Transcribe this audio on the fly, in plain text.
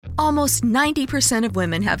Almost 90% of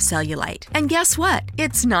women have cellulite. And guess what?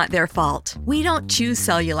 It's not their fault. We don't choose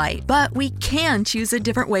cellulite, but we can choose a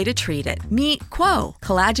different way to treat it. Meet Quo,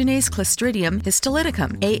 collagenase Clostridium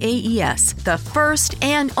histolyticum, AAES, the first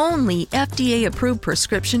and only FDA-approved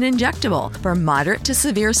prescription injectable for moderate to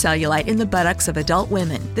severe cellulite in the buttocks of adult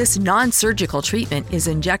women. This non-surgical treatment is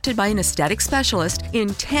injected by an aesthetic specialist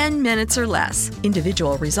in 10 minutes or less.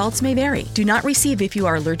 Individual results may vary. Do not receive if you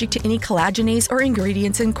are allergic to any collagenase or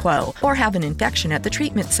ingredients in Quo or have an infection at the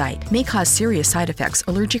treatment site. May cause serious side effects,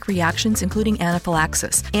 allergic reactions including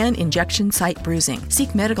anaphylaxis, and injection site bruising.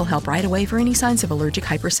 Seek medical help right away for any signs of allergic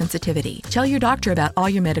hypersensitivity. Tell your doctor about all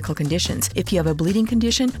your medical conditions, if you have a bleeding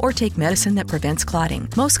condition, or take medicine that prevents clotting.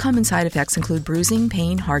 Most common side effects include bruising,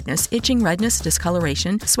 pain, hardness, itching, redness,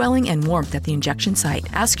 discoloration, swelling, and warmth at the injection site.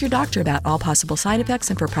 Ask your doctor about all possible side effects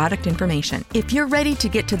and for product information. If you're ready to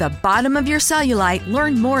get to the bottom of your cellulite,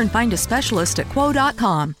 learn more and find a specialist at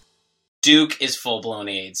Quo.com. Duke is full-blown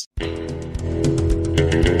AIDS.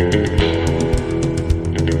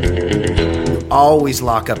 Always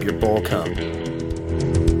lock up your bull cum.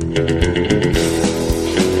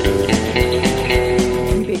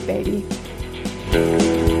 Big baby. Big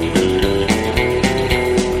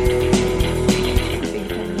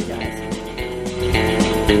family guys.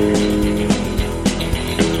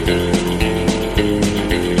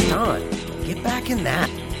 Don, get back in that.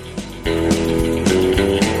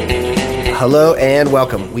 Hello and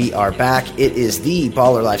welcome. We are back. It is the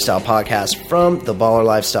Baller Lifestyle Podcast from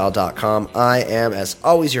theballerlifestyle.com. I am, as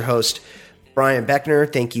always, your host, Brian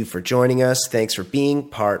Beckner. Thank you for joining us. Thanks for being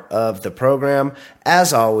part of the program.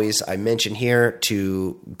 As always, I mention here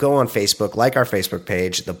to go on Facebook, like our Facebook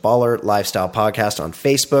page, the Baller Lifestyle Podcast on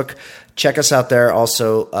Facebook. Check us out there.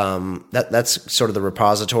 Also, that's sort of the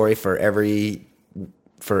repository for everybody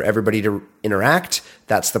to interact.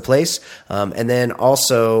 That's the place. And then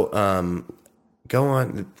also go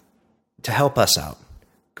on to help us out.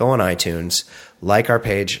 Go on iTunes, like our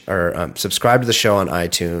page, or subscribe to the show on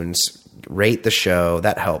iTunes, rate the show.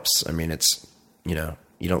 That helps. I mean, it's, you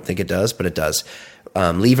don't think it does, but it does.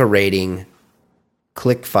 Leave a rating,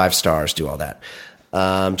 click 5 stars, do all that.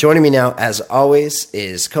 Joining me now, as always,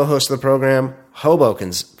 is co-host of the program,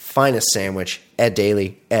 Hoboken's finest sandwich, Ed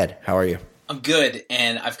Daly. Ed, how are you? I'm good,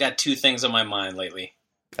 and I've got 2 things on my mind lately.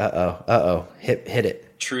 Hit it.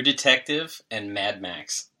 True Detective and Mad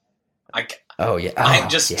Max. I'm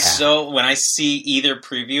just so, when I see either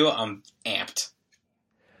preview, I'm amped.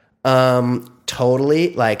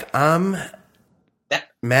 Totally. Like, Mad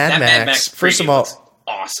Max, first of all, looks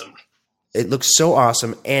awesome. It looks so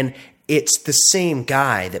awesome, and it's the same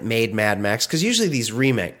guy that made Mad Max, because usually these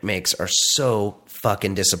remakes are so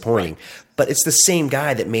fucking disappointing. Right. But it's the same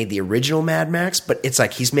guy that made the original Mad Max, but it's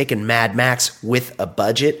like he's making Mad Max with a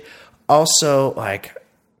budget. Also, like,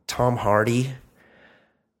 Tom Hardy,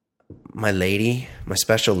 my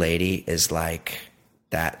special lady is like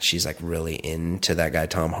that. She's like really into that guy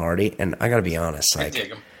Tom Hardy, and I gotta be honest, like, I dig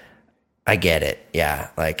him. I get it. Yeah,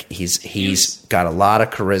 like he's got a lot of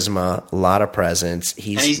charisma, a lot of presence.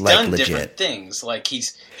 He's like done legit different things. Like he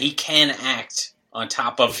can act on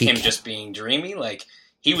top of him just being dreamy. Like,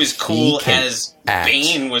 he was cool as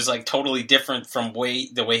Bane was like totally different from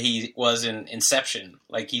the way he was in Inception.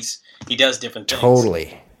 Like, he does different things.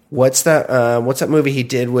 Totally. What's that movie he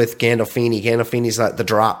did with Gandolfini? Gandolfini's like The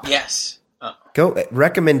Drop. Yes. Go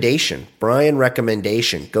recommendation. Brian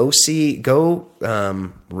recommendation. Go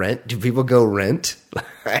rent. Do people go rent?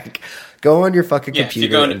 Like, go on your fucking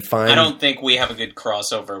computer and find. I don't think we have a good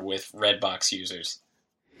crossover with Redbox users.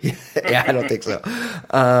 Yeah, I don't think so.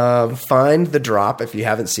 Find The Drop if you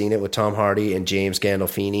haven't seen it, with Tom Hardy and James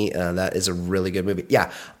Gandolfini. That is a really good movie.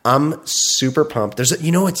 Yeah, I'm super pumped. There's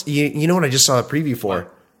you know what I just saw a preview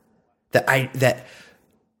for? What?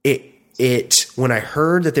 When I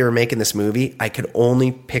heard that they were making this movie, I could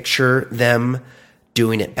only picture them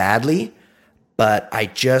doing it badly. But I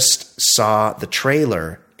just saw the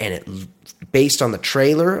trailer, and based on the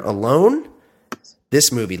trailer alone,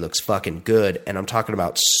 this movie looks fucking good. And I'm talking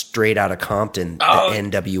about Straight Outta Compton, the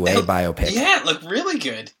NWA biopic. Yeah, it looked really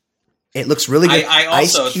good. It looks really good. I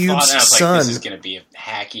also Ice Cube's thought, I was son, like, this is going to be a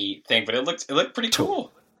hacky thing, but it looked pretty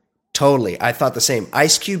cool. Totally. I thought the same.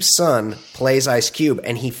 Ice Cube's son plays Ice Cube,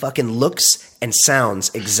 and he fucking looks and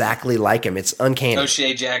sounds exactly like him. It's uncanny.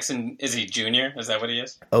 O'Shea Jackson, is he Jr.? Is that what he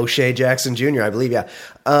is? O'Shea Jackson Jr., I believe, yeah.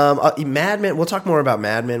 Mad Men, we'll talk more about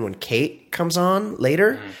Mad Men when Kate comes on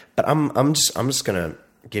later, but I'm just going to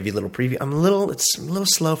give you a little preview. It's a little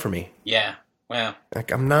slow for me. Yeah. Wow.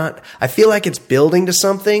 Like, I feel like it's building to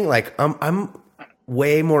something. Like,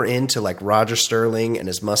 way more into like Roger Sterling and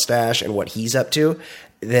his mustache and what he's up to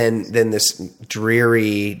than this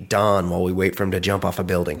dreary Don while we wait for him to jump off a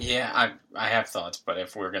building. Yeah, I have thoughts, but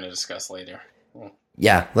if we're going to discuss later.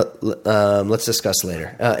 Yeah, let's discuss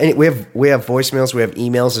later. We have voicemails, we have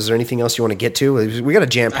emails. Is there anything else you want to get to? We got a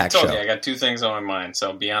jam-packed show. I told you, I got 2 things on my mind,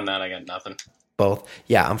 so beyond that, I got nothing. Both?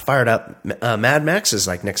 Yeah, I'm fired up. Mad Max is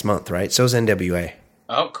like next month, right? So is NWA.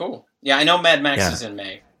 Oh, cool. Yeah, I know Mad Max is in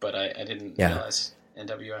May, but I didn't realize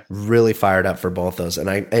NWA. Really fired up for both those, and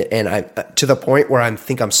I to the point where I'm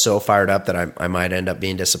so fired up that I might end up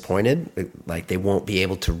being disappointed. Like they won't be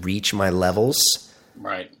able to reach my levels.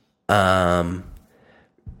 Right.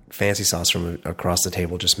 Fancy Sauce from across the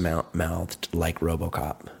table just mouthed like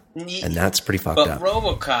RoboCop, and that's pretty fucked up. But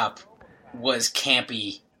RoboCop was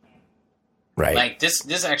campy, right? Like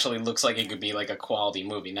this actually looks like it could be like a quality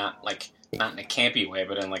movie, not in a campy way,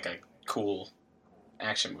 but in like a cool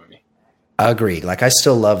action movie. Agreed. Like I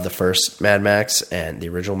still love the first Mad Max and the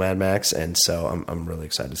original Mad Max, and so I'm really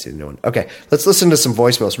excited to see the new one. Okay, let's listen to some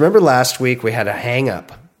voicemails. Remember last week we had a hang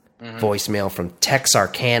up voicemail from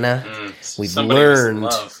Texarkana. We've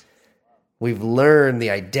learned the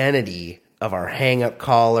identity of our hang up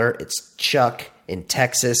caller. It's Chuck in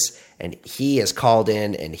Texas, and he has called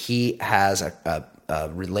in and he has a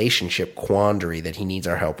relationship quandary that he needs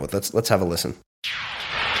our help with. Let's have a listen.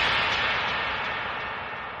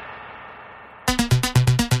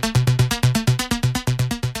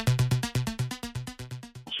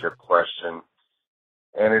 Question,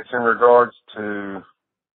 and it's in regards to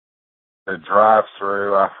the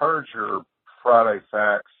drive-through. I heard your Friday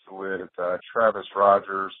facts with Travis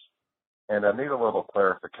Rogers, and I need a little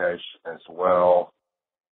clarification as well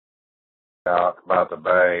about the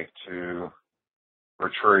Bay to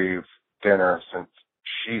retrieve dinner since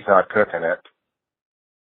she's not cooking it.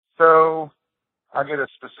 So I get a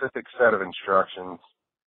specific set of instructions,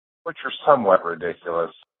 which are somewhat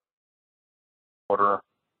ridiculous. Order.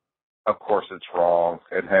 Of course, it's wrong.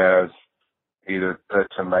 It has either the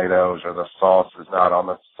tomatoes or the sauce is not on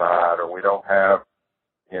the side, or we don't have,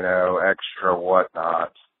 extra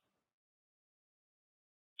whatnot.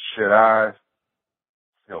 Should I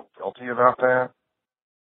feel guilty about that?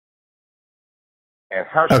 And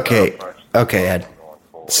how should I approach this? Okay, Ed.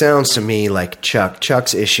 Sounds to me like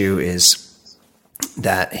Chuck's issue is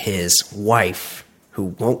that his wife, who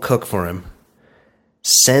won't cook for him,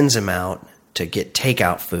 sends him out to get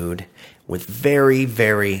takeout food with very,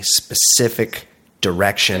 very specific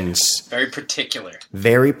directions. Very particular.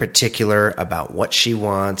 Very particular about what she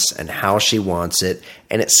wants and how she wants it.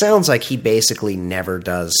 And it sounds like he basically never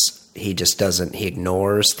does. He just doesn't. He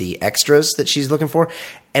ignores the extras that she's looking for.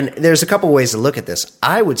 And there's a couple ways to look at this.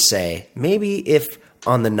 I would say maybe if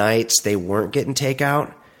on the nights they weren't getting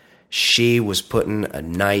takeout, she was putting a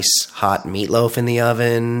nice hot meatloaf in the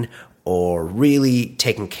oven, or really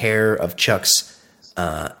taking care of Chuck's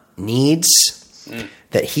needs,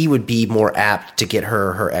 that he would be more apt to get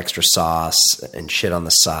her extra sauce and shit on the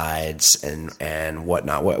sides and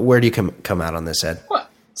whatnot. Where do you come out on this, Ed? Well,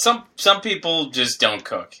 some people just don't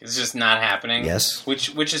cook. It's just not happening. Yes.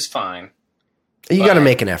 Which is fine. You got to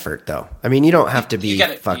make an effort, though. I mean, you don't have to be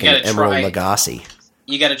fucking Emerald Lagasse.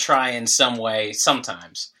 You got to try in some way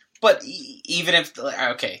sometimes. But even if,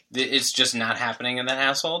 it's just not happening in that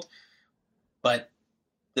household. But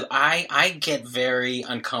I get very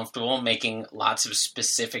uncomfortable making lots of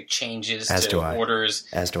specific changes to orders.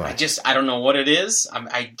 As do I. I don't know what it is.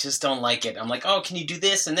 I just don't like it. I'm like, oh, can you do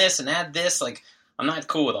this and this and add this? Like, I'm not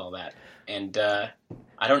cool with all that. And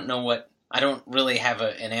I don't know I don't really have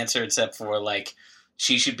an answer except for, like,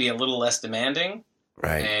 she should be a little less demanding.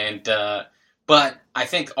 Right. And, but I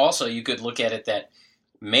think also you could look at it that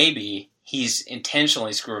maybe he's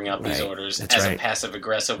intentionally screwing up these orders a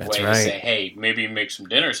passive-aggressive way to say, hey, maybe make some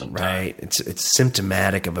dinner sometime. Right. It's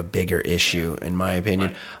symptomatic of a bigger issue, in my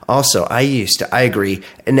opinion. Right. Also, I agree.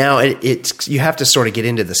 And now it's you have to sort of get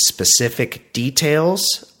into the specific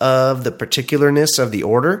details of the particularness of the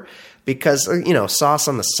order, because, sauce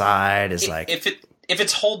on the side is if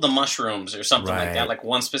it's hold the mushrooms or something like that, like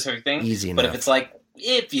one specific thing. Easy enough. But if it's like,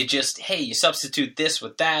 if you just, you substitute this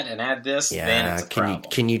with that and add this, then it's a problem.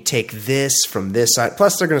 Can you take this from this side?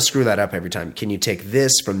 Plus, they're going to screw that up every time. Can you take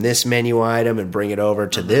this from this menu item and bring it over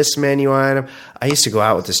to this menu item? I used to go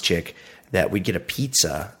out with this chick that we'd get a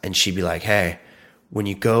pizza, and she'd be like, hey, when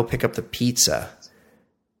you go pick up the pizza,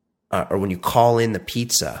 or when you call in the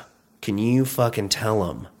pizza, can you fucking tell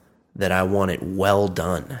them that I want it well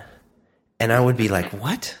done? And I would be like,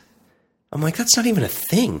 what? I'm like, that's not even a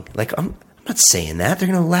thing. Like, I'm not saying that. They're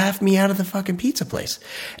going to laugh me out of the fucking pizza place.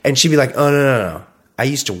 And she'd be like, oh, no. I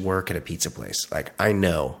used to work at a pizza place. Like, I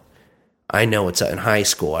know I know it's in high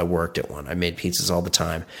school. I worked at one. I made pizzas all the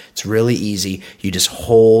time. It's really easy. You just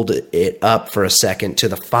hold it up for a second to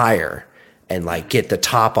the fire and like get the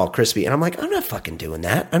top all crispy. And I'm like, I'm not fucking doing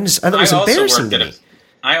that. I thought it was embarrassing to me.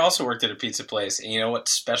 I also worked at a pizza place, and you know what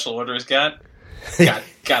special orders got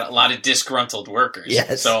a lot of disgruntled workers.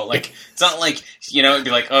 Yes. So like it's not like, you know, it'd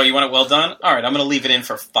be like, oh, you want it well done? All right, I'm going to leave it in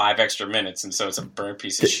for 5 extra minutes, and so it's a burnt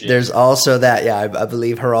piece of shit. There's also that. Yeah, I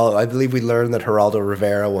believe we learned that Geraldo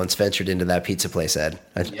Rivera once ventured into that pizza place, Ed.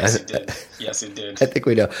 Yes, he did. Yes, he did. I think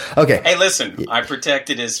we know. Okay. Hey, listen, I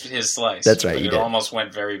protected his slice. That's right. But You it did. almost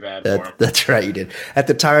went very bad for him. That's right. You did. At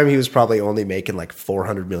the time, he was probably only making like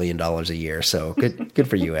 $400 million a year. So good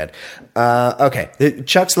for you, Ed. Okay.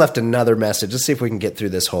 Chuck's left another message. Let's see if we can get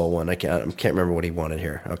through this whole one. I can't remember what he wanted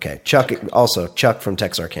here. Okay. Chuck from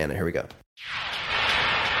Texarkana. Here we go.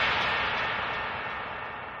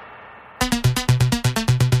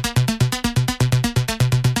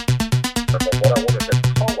 What I wanted to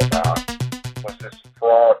call about was this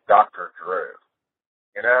fraud Dr. Drew.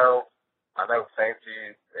 You know, I know Fancy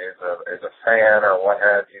is a fan or what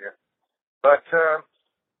have you, but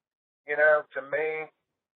you know, to me,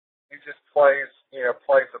 he just plays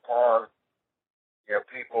upon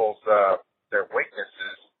people's their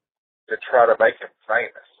weaknesses to try to make him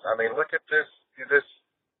famous. I mean, look at the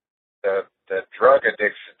drug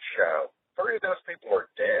addiction show. 3 of those people are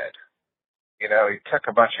dead. You know, he took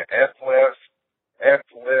a bunch of F-list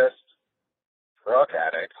drug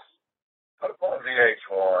addicts, put them on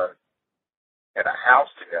VH1 in a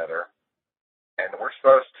house together, and we're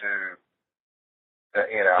supposed to, I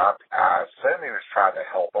assume he was trying to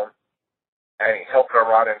help them, and he helped them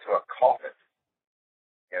right into a coffin.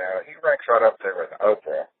 You know, he ranks right up there with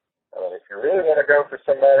Oprah. I mean, if you really want to go for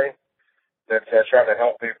somebody that's trying to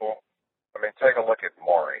help people, I mean, take a look at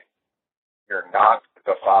Maury. You're not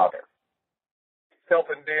the father.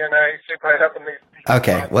 Helping DNA, she probably helping these people.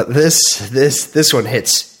 Okay, well, this one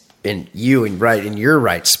hits in your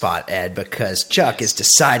right spot, Ed, because Chuck is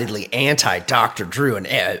decidedly anti-Dr. Drew and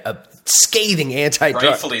a scathing anti-Dr.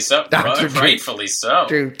 Rightfully so. Rightfully so.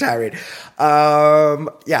 Drew tirade.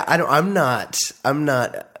 Yeah, I'm not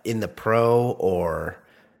in the pro or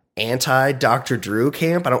anti-Dr. Drew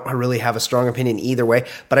camp. I don't really have a strong opinion either way,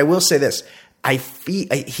 but I will say this.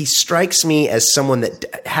 He strikes me as someone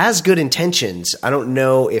that has good intentions. I don't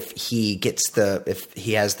know if he goes about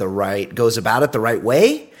it the right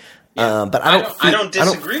way. Yeah. But I don't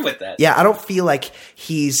disagree with that. Yeah, I don't feel like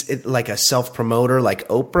he's like a self-promoter like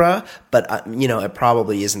Oprah, but it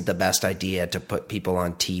probably isn't the best idea to put people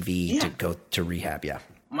on TV to go to rehab. Yeah.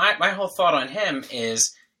 My whole thought on him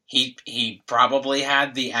is he probably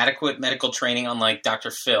had the adequate medical training, unlike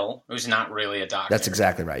Dr. Phil, who's not really a doctor. That's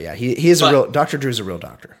exactly right. Yeah, he is Dr. Drew's a real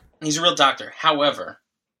doctor. He's a real doctor. However,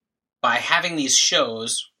 by having these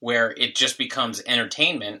shows where it just becomes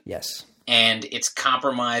entertainment, yes, and it's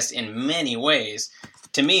compromised in many ways,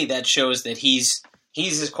 to me that shows that he's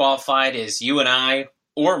as qualified as you and I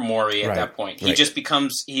or Maury at that point. He just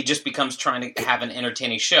becomes trying to have an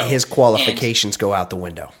entertaining show. His qualifications go out the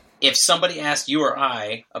window. If somebody asked you or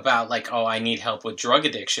I about I need help with drug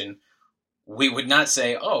addiction, we would not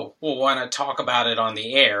say, oh, well, why not talk about it on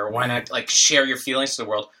the air? Why not share your feelings to the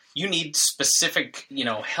world? You need specific,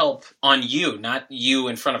 help on you, not you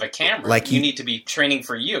in front of a camera. You need to be training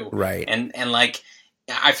for you. Right. And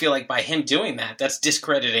I feel like by him doing that, that's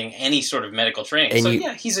discrediting any sort of medical training.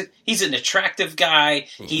 And he's an attractive guy.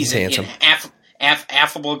 He's handsome. An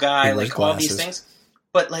affable guy, all these glasses. things.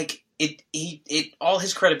 But it all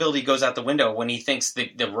his credibility goes out the window when he thinks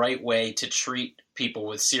the right way to treat people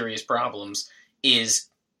with serious problems is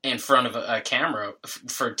in front of a camera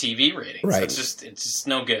for TV ratings. Right. It's just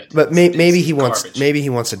no good. But maybe he wants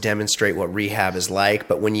to demonstrate what rehab is like.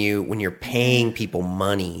 But when you're paying people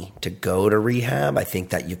money to go to rehab, I think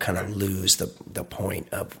that you kind of lose the point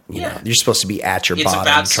of you're supposed to be at your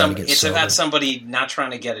bottom trying to get sober. It's about somebody not trying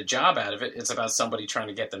to get a job out of it. It's about somebody trying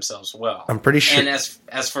to get themselves well. I'm pretty sure. And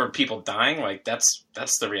as for people dying, that's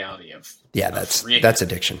the reality of rehab. That's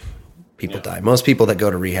addiction. People die. Most people that go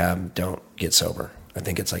to rehab don't get sober. I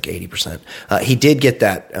think it's 80%. He did get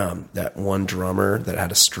that one drummer that had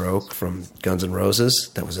a stroke from Guns N'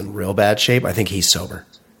 Roses that was in real bad shape. I think he's sober,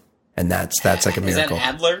 and that's like a miracle. Is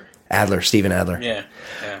that Adler? Adler, Steven Adler. Yeah.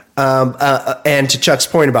 And to Chuck's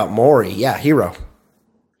point about Maury, hero.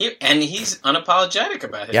 And he's unapologetic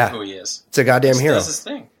about who he is. It's a goddamn hero. Does his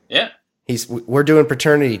thing. Yeah. We're doing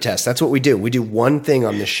paternity tests. That's what we do. We do one thing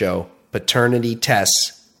on this show: paternity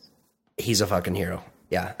tests. He's a fucking hero.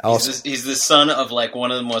 Yeah, he's the son of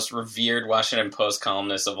one of the most revered Washington Post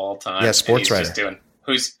columnists of all time. Yeah, sports writer. Just doing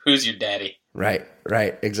who's your daddy? Right,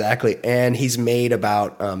 exactly. And he's made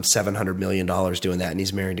about $700 million doing that, and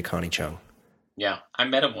he's married to Connie Chung. Yeah, I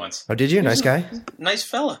met him once. Oh, did you? Nice guy? Nice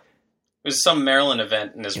fella. It was some Maryland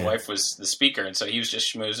event, and his wife was the speaker, and so he was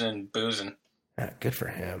just schmoozing and boozing. Yeah, good for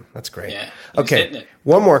him. That's great. Yeah, okay,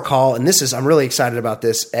 one more call, and I'm really excited about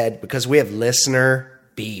this, Ed, because we have listener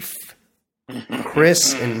beef.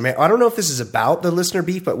 Chris and I don't know if this is about the listener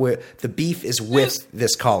beef, but the beef is with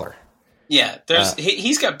this caller. Yeah,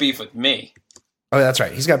 he's got beef with me. Oh, that's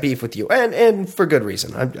right. He's got beef with you, and for good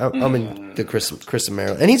reason. I'm in the Chris in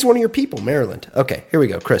Maryland, and he's one of your people, Maryland. Okay, here we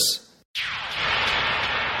go, Chris.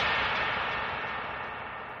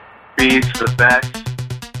 Beats the best.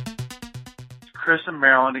 It's Chris in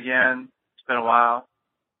Maryland again. It's been a while.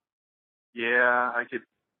 Yeah, I could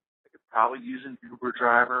probably use an Uber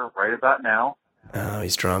driver right about now. Oh,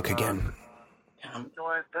 he's drunk again. I'm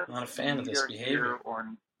not a fan of this behavior. Or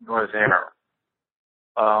nor there.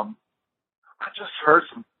 I just heard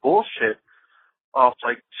some bullshit off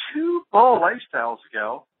like 2 Ball Lifestyles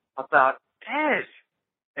ago about Ed.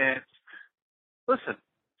 And listen,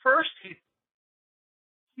 first he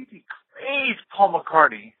degrades Paul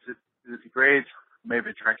McCartney. He degrades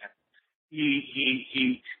maybe drinking.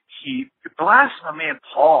 He blasts my man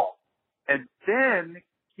Paul, and then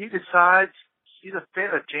he decides he's a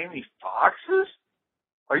fan of Jamie Foxx's.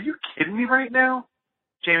 Are you kidding me right now?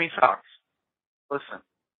 Jamie Foxx. Listen.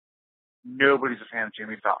 Nobody's a fan of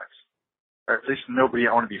Jamie Foxx. Or at least nobody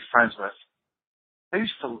I want to be friends with. I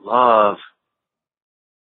used to love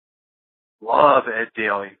Ed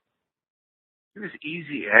Daly. He was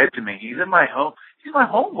easy Ed to me. He's my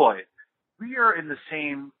homeboy. We are in the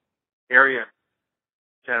same area,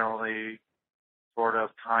 generally, sort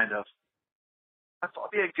of, kind of. I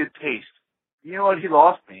thought he had good taste. You know what? He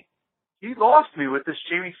lost me. He lost me with this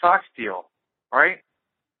Jamie Foxx deal, right?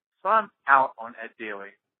 So I'm out on Ed Daly.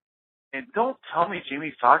 And don't tell me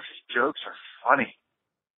Jamie Foxx's jokes are funny.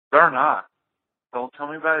 They're not. Don't tell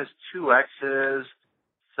me about his 2 exes,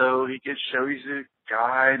 so he can show he's a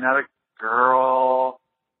guy, not a girl.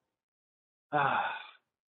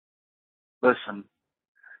 Listen,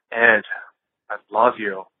 Ed, I love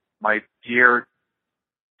you. My dear,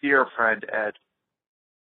 dear friend, Ed.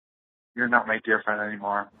 You're not my dear friend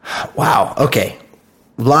anymore. Wow, okay.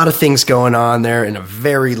 A lot of things going on there in a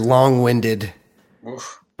very long-winded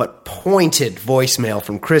but pointed voicemail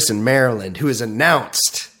from Chris in Maryland, who has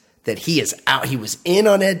announced that he is out. He was in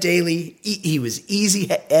on Ed Daly. He was easy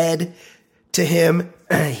Ed to him.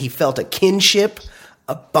 He felt a kinship,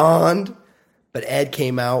 a bond. But Ed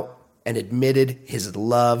came out and admitted his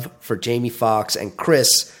love for Jamie Foxx, and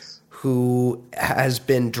Chris, who has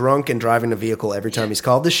been drunk and driving a vehicle every time he's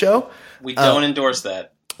called the show. We don't endorse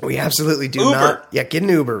that. We absolutely do not. Yeah, get an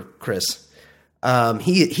Uber, Chris.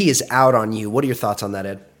 He is out on you. What are your thoughts on that,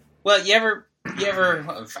 Ed? Well, you ever?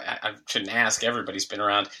 I shouldn't ask. Everybody's been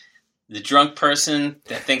around. The drunk person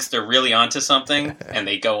that thinks they're really onto something, and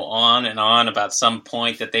they go on and on about some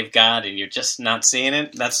point that they've got, and you're just not seeing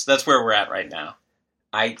it. That's where we're at right now.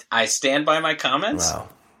 I stand by my comments. Wow.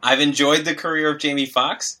 I've enjoyed the career of Jamie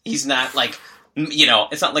Foxx. He's not like,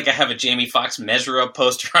 it's not like I have a Jamie Foxx measure up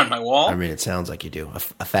poster on my wall. I mean, it sounds like you do. A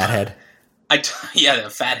fat head. The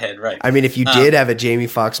fat head, right. I mean, if you did have a Jamie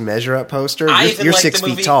Foxx measure up poster, you're 6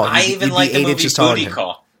 feet tall. I even like the movie Booty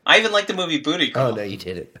Call. I even like the movie Booty Call. Oh, no, you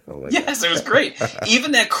didn't. Oh, yes, it was great.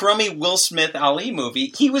 Even that crummy Will Smith Ali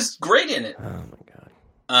movie, he was great in it. Oh, my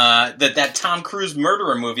God. That Tom Cruise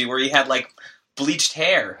murderer movie where he had, like, bleached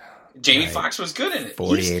hair. Jamie Foxx was good in it.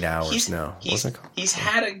 48 Hours, no. He's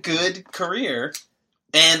had a good career.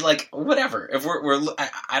 And, like, whatever. If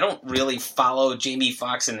I don't really follow Jamie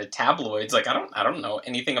Foxx in the tabloids. Like, I don't know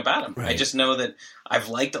anything about him. Right. I just know that I've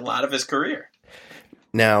liked a lot of his career.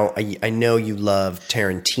 Now, I know you love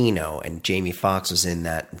Tarantino, and Jamie Foxx was in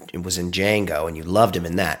that. It was in Django, and you loved him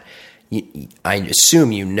in that. I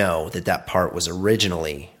assume you know that part was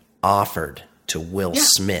originally offered to Will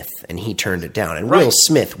Smith, and he turned it down. And Will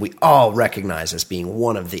Smith, we all recognize as being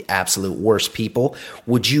one of the absolute worst people.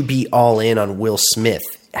 Would you be all in on Will Smith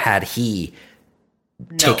had he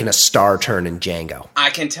taken a star turn in Django? I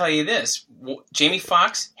can tell you this. Jamie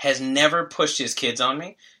Foxx has never pushed his kids on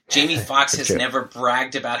me. Jamie Foxx has never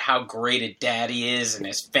bragged about how great a dad he is and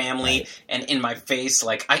his family and in my face.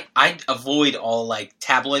 Like, I avoid all, like,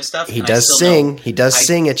 tabloid stuff. He does sing. He does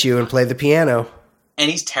sing at you and play the piano. And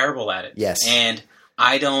he's terrible at it. Yes. And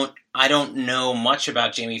I don't know much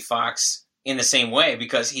about Jamie Foxx in the same way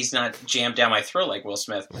because he's not jammed down my throat like Will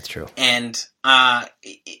Smith. That's true. And I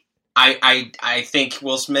think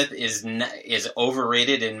Will Smith is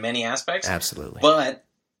overrated in many aspects. Absolutely. But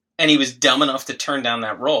And he was dumb enough to turn down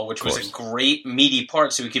that role, which was a great meaty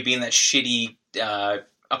part, so he could be in that shitty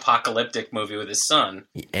apocalyptic movie with his son.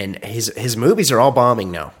 And his movies are all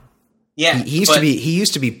bombing now. Yeah, he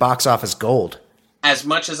used to be box office gold. As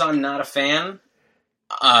much as I'm not a fan,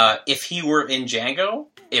 if he were in Django,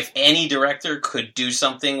 if any director could do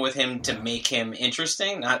something with him to make him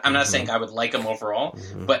interesting, I'm not saying I would like him overall,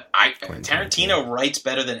 but Tarantino writes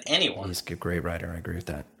better than anyone. He's a great writer. I agree with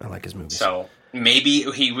that. I like his movies. So maybe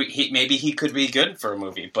he could be good for a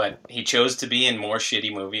movie, but he chose to be in more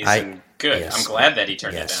shitty movies. And good. Yes, I'm glad that he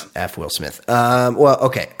turned it down. F. Will Smith. Well,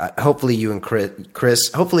 okay. Hopefully you and Chris.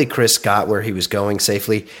 Hopefully Chris got where he was going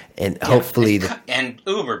safely, and hopefully and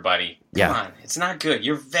Uber, buddy. Come on, it's not good.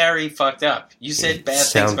 You're very fucked up. You said bad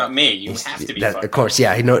things about me. You have to be fucked up. Of course,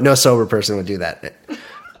 yeah. No sober person would do that.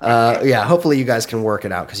 Hopefully you guys can work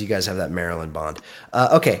it out because you guys have that Maryland bond.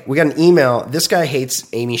 Okay, we got an email. This guy hates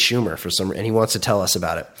Amy Schumer and he wants to tell us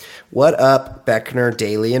about it. What up, Beckner,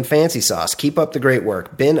 Daly, and Fancy Sauce? Keep up the great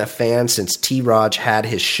work. Been a fan since T-Raj had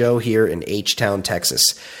his show here in H-Town, Texas.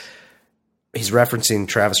 He's referencing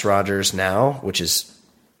Travis Rogers Now, which is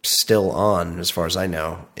still on, as far as I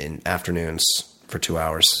know, in afternoons for 2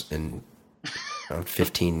 hours in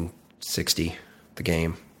 1560, the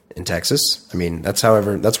game in Texas. I mean, that's why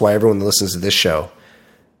everyone that listens to this show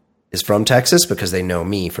is from Texas, because they know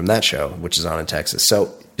me from that show, which is on in Texas.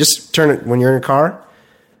 So just turn it when you're in a car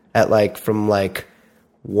at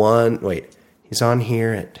he's on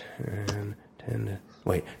here at 9 to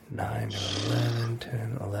 11,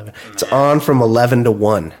 10, 11. It's on from 11 to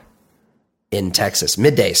 1. In Texas,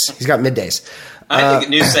 middays. He's got middays. I think a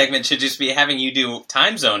new segment should just be having you do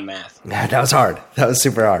time zone math. That was hard. That was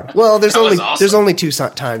super hard. Well, there's only two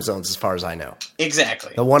time zones as far as I know.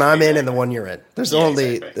 Exactly. The one I'm in and the one you're in.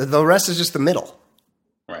 The rest is just the middle.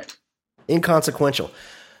 Right. Inconsequential.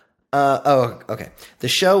 Okay. The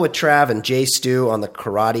show with Trav and Jay Stu on the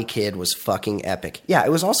Karate Kid was fucking epic. Yeah, it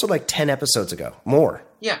was also 10 episodes ago. More.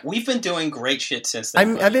 Yeah, we've been doing great shit since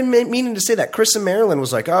then. I've been meaning to say that. Chris and Marilyn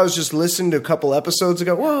was like, I was just listening to a couple episodes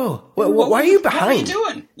ago. Whoa. Why are you behind? What are you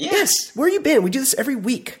doing? Yeah. Yes. Where you been? We do this every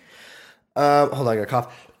week. Hold on, I got a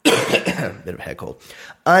cough. Bit of a head cold.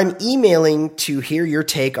 I'm emailing to hear your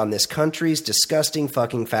take on this country's disgusting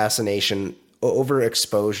fucking fascination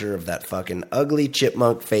overexposure of that fucking ugly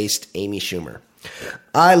chipmunk-faced Amy Schumer.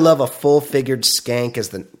 I love a full-figured skank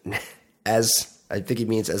as I think he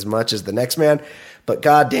means as much as the next man, but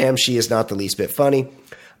goddamn, she is not the least bit funny.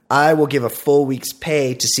 I will give a full week's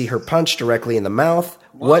pay to see her punch directly in the mouth.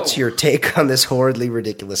 Whoa. What's your take on this horridly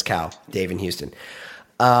ridiculous cow, Dave in Houston?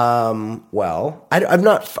 Well, I'm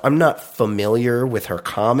not familiar with her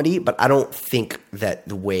comedy, but I don't think that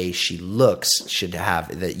the way she looks should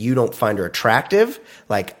have that. You don't find her attractive.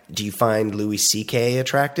 Do you find Louis C.K.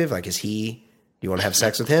 attractive? Do you want to have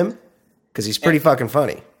sex with him? Because he's pretty fucking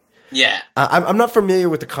funny. Yeah. I'm not familiar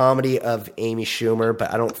with the comedy of Amy Schumer,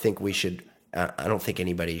 but I don't think we should. I don't think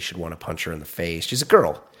anybody should want to punch her in the face. She's a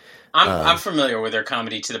girl. I'm familiar with her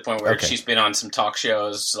comedy to the point where she's been on some talk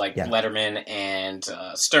shows like Letterman and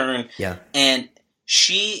Stern. Yeah. And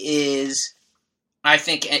she is, I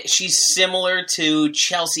think, she's similar to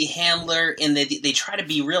Chelsea Handler in that they try to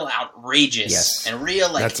be real outrageous and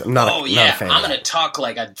real I'm going to talk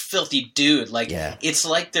like a filthy dude. It's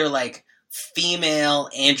like they're female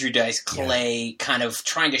Andrew Dice Clay kind of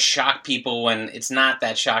trying to shock people when it's not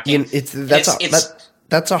that shocking.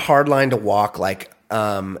 That's a hard line to walk.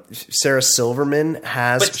 Sarah Silverman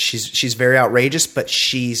has, she's very outrageous, but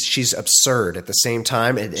she's absurd at the same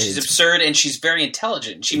time. She's absurd and she's very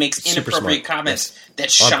intelligent. She makes inappropriate comments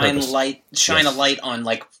that shine a light on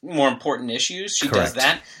more important issues. She does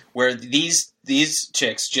that. Where these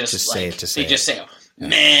chicks just say,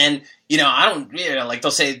 man, I don't,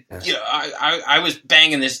 they'll say, I was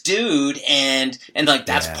banging this dude, and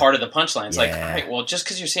that's part of the punchline. It's all right, well, just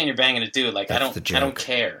because you're saying you're banging a dude, I don't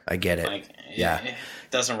care. I get it. It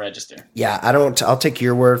doesn't register. Yeah, I don't. I'll take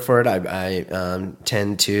your word for it. I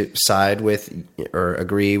tend to side with or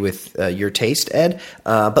agree with your taste, Ed.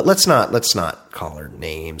 But let's not call her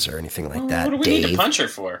names or anything like that. What do we need to punch her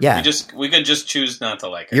for? Yeah, we could just choose not to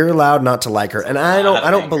like her. You're allowed not to like her, and I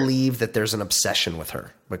don't believe that there's an obsession with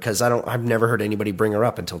her because I've never heard anybody bring her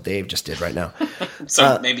up until Dave just did right now.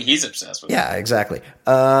 So maybe he's obsessed with her. Yeah, exactly.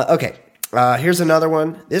 Okay, here's another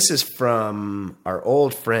one. This is from our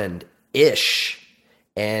old friend Ish.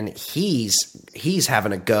 And he's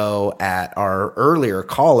having a go at our earlier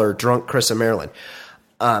caller, Drunk Chris and Marilyn.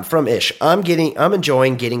 From Ish, I'm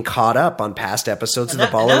enjoying getting caught up on past episodes of the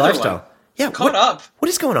Baller Lifestyle. One. Yeah, caught up. What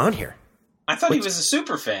is going on here? I thought he was a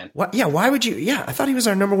super fan. What? Yeah, why would you? Yeah, I thought he was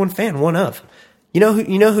our number one fan. One of. You know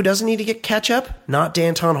who doesn't need to get catch up? Not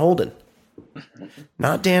Danton Holden.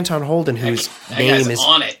 Not Danton Holden, whose name is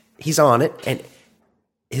on it. He's on it, and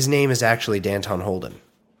his name is actually Danton Holden.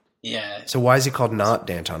 Yeah. So why is he called not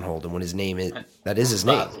Danton Holden when his name is that is his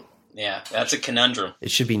name? Yeah, that's a conundrum.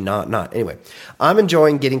 It should be not. Anyway, I'm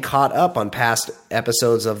enjoying getting caught up on past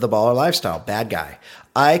episodes of The Baller Lifestyle. Bad guy.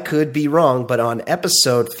 I could be wrong, but on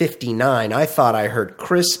episode 59, I thought I heard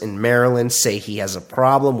Chris in Maryland say he has a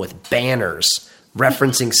problem with banners,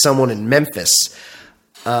 referencing someone in Memphis.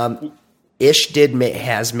 Ish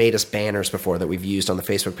has made us banners before that we've used on the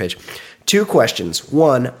Facebook page. 2 questions.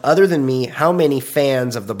 1, other than me, how many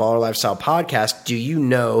fans of the Baller Lifestyle podcast do you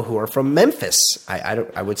know who are from Memphis?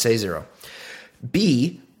 I would say 0.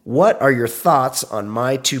 B, what are your thoughts on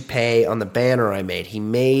my toupee on the banner I made? He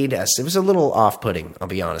made us, it was a little off-putting, I'll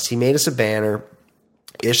be honest. He made us a banner.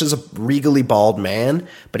 Ish is a regally bald man,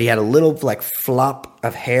 but he had a little like flop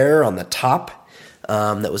of hair on the top.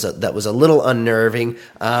 That was a little unnerving.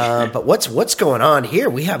 But what's going on here?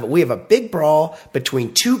 We have a big brawl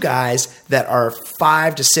between 2 guys that are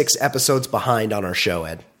 5 to 6 episodes behind on our show,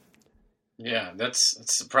 Ed. Yeah,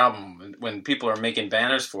 that's the problem when people are making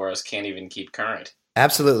banners for us, can't even keep current.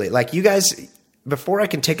 Absolutely. Like, you guys, before I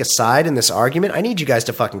can take a side in this argument, I need you guys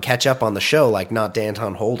to fucking catch up on the show like not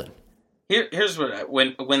Danton Holden. Here's what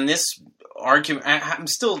when this argument, I'm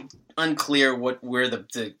still unclear where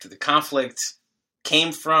the conflict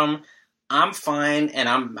came from. I'm fine, and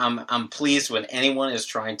I'm pleased when anyone is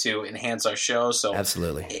trying to enhance our show. So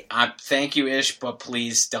absolutely, I thank you, Ish, but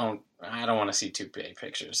please don't. I don't want to see toupee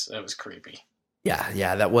pictures. That was creepy.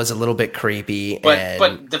 Yeah, that was a little bit creepy.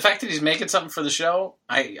 But the fact that he's making something for the show,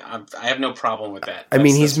 I have no problem with that. I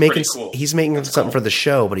mean, he's making that's something cool for the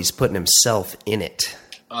show, but he's putting himself in it.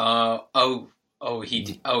 I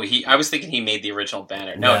was thinking he made the original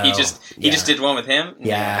banner. No, he just did one with him.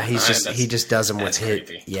 Yeah, he just does them with his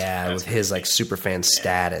with his like super fan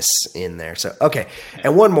status in there. So okay,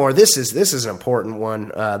 and one more. This is an important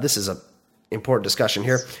one. This is a important discussion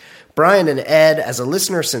here. Brian and Ed, as a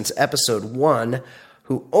listener since episode 1,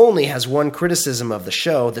 who only has one criticism of the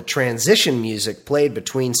show, the transition music played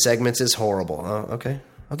between segments is horrible. Okay,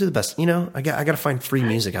 I'll do the best. I got to find free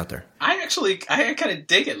music out there. I kind of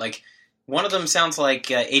dig it. Like, one of them sounds like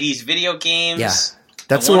 80s video games. Yeah,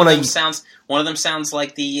 that's the one. One of them sounds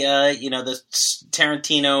like the the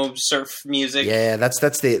Tarantino surf music. Yeah, that's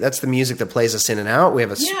the music that plays us in and out. We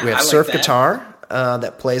have surf guitar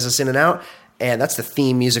that plays us in and out. And that's the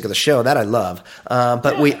theme music of the show that I love.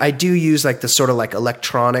 But I do use like the sort of like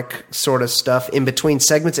electronic sort of stuff in between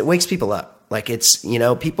segments. It wakes people up. Like, it's,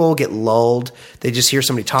 people get lulled. They just hear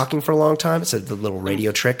somebody talking for a long time. It's the little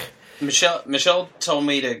radio trick. Michelle told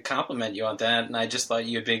me to compliment you on that, and I just thought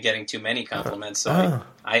you had been getting too many compliments, so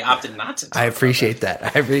I opted not to. I appreciate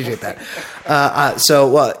that.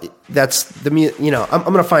 So that's the I'm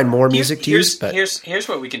going to find more music to use. But here's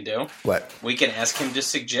what we can do. What? We can ask him to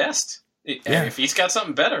suggest. If he's got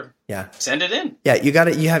something better, send it in.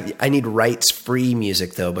 Yeah, I need rights-free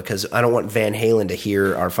music, though, because I don't want Van Halen to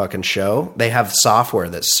hear our fucking show. They have software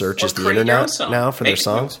that searches the internet now for their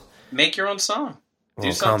songs. Make your own song.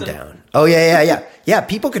 Do something. Calm down. Oh, yeah. Yeah,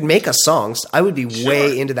 people could make us songs. I would be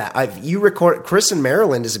way into that. You record. Chris in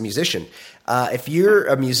Maryland is a musician. If you're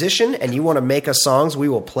a musician and you want to make us songs, we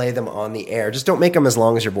will play them on the air. Just don't make them as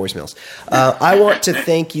long as your voicemails. I want to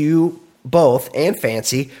thank you both and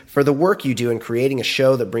Fancy for the work you do in creating a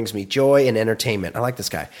show that brings me joy and entertainment. I like this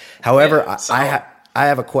guy. However, I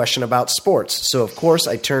have a question about sports. So, of course,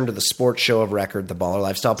 I turn to the sports show of record, the Baller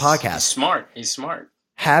Lifestyle Podcast. He's smart.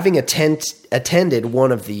 Having attended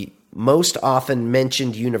one of the most often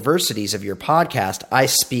mentioned universities of your podcast, I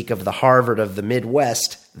speak of the Harvard of the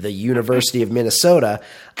Midwest, the University of Minnesota.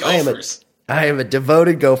 Gophers. I am a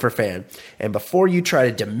devoted Gopher fan. And before you try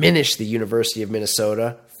to diminish the University of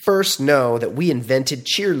Minnesota, first know that we invented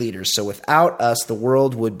cheerleaders. So without us, the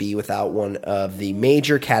world would be without one of the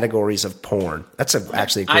major categories of porn. That's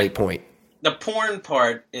actually a great point. The porn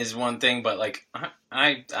part is one thing, but like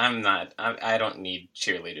I don't need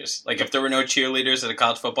cheerleaders. Like, if there were no cheerleaders at a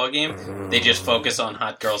college football game, they just focus on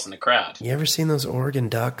hot girls in the crowd. You ever seen those Oregon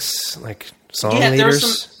Ducks like song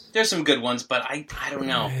leaders? There's some good ones, but I don't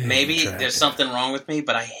know. Maybe there's something wrong with me,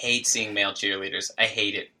 but I hate seeing male cheerleaders. I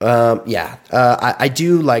hate it. I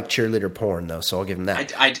do like cheerleader porn, though, so I'll give him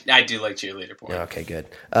that. I do like cheerleader porn. Okay, good.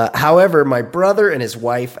 However, my brother and his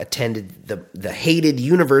wife attended the hated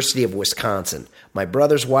University of Wisconsin. My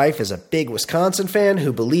brother's wife is a big Wisconsin fan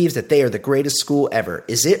who believes that they are the greatest school ever.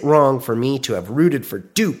 Is it wrong for me to have rooted for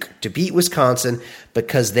Duke to beat Wisconsin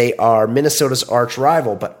because they are Minnesota's arch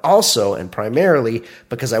rival, but also and primarily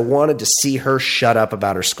because I wanted to see her shut up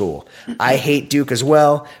about her school? I hate Duke as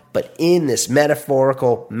well, but in this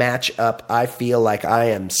metaphorical matchup, I feel like I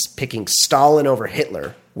am picking Stalin over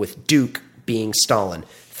Hitler, with Duke being Stalin.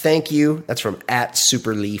 Thank you. That's from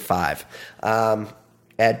 @SuperLee5.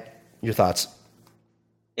 Ed, your thoughts?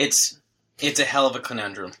 It's a hell of a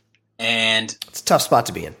conundrum, and it's a tough spot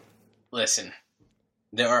to be in. Listen,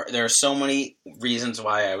 there are so many reasons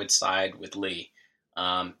why I would side with Lee.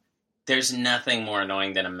 There's nothing more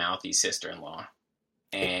annoying than a mouthy sister-in-law,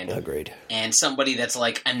 and agreed. And somebody that's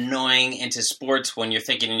like annoying into sports when you're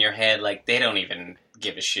thinking in your head like they don't even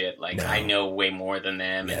give a shit. Like no. I know way more than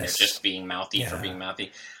them, and they're just being mouthy for being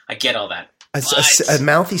mouthy. I get all that. A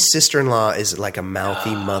mouthy sister-in-law is like a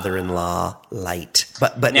mouthy mother-in-law light,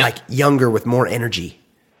 but now, like younger with more energy.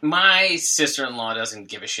 My sister-in-law doesn't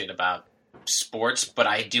give a shit about sports, but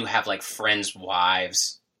I do have like friends'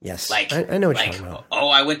 wives. Yes, like I know what you're talking about. Oh,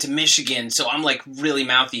 I went to Michigan, so I'm like really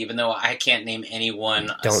mouthy, even though I can't name anyone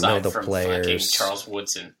aside from players. Fucking Charles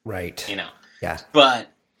Woodson. Right. You know. Yeah.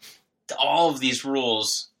 But all of these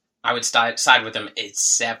rules, I would side with them,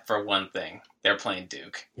 except for one thing: they're playing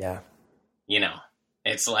Duke. Yeah. You know,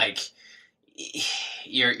 it's like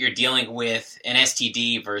you're dealing with an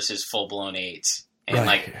STD versus full-blown AIDS. And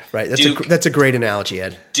right. That's a great analogy,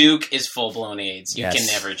 Ed. Duke is full-blown AIDS. You can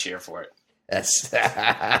never cheer for it. Yes.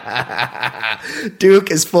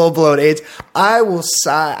 Duke is full-blown AIDS. I will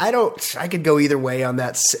side. I could go either way on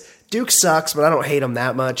that. Duke sucks, but I don't hate him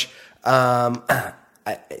that much.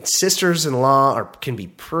 Sisters-in-law can be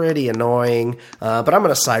pretty annoying, but I'm going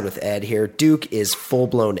to side with Ed here. Duke is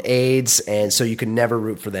full-blown AIDS, and so you can never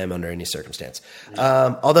root for them under any circumstance.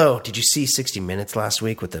 Although, did you see 60 Minutes last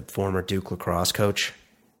week with the former Duke lacrosse coach,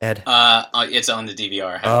 Ed? It's on the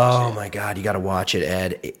DVR. Oh, my God. You got to watch it,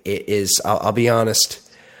 Ed. It is, I'll be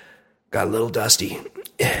honest, got a little dusty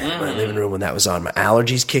in my living room when that was on. My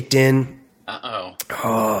allergies kicked in. Uh-oh.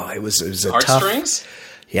 Oh, it was a Heartstrings?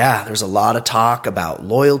 Yeah, there's a lot of talk about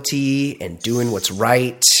loyalty and doing what's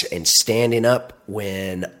right and standing up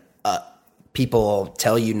when people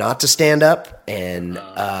tell you not to stand up. And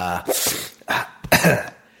got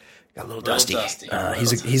a little dusty.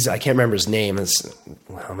 He's I can't remember his name. That's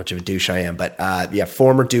how much of a douche I am. But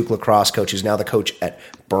former Duke lacrosse coach who's now the coach at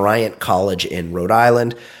Bryant College in Rhode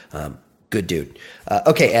Island. Good dude.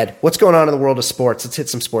 Okay, Ed, what's going on in the world of sports? Let's hit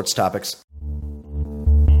some sports topics.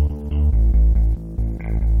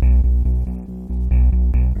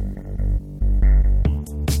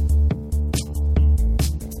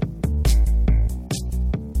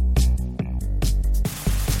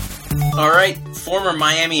 All right, former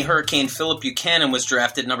Miami Hurricane Philip Buchanan was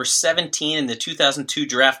drafted number 17 in the 2002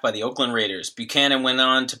 draft by the Oakland Raiders. Buchanan went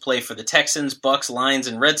on to play for the Texans, Bucks, Lions,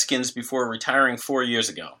 and Redskins before retiring 4 years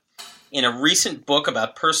ago. In a recent book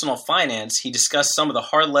about personal finance, he discussed some of the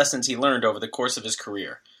hard lessons he learned over the course of his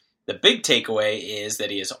career. The big takeaway is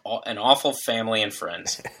that he has an awful family and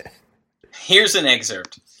friends. Here's an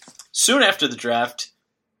excerpt. Soon after the draft,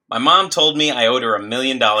 my mom told me I owed her $1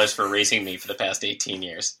 million for raising me for the past 18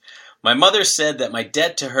 years. My mother said that my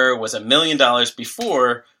debt to her was $1 million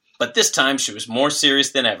before, but this time she was more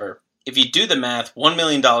serious than ever. If you do the math, $1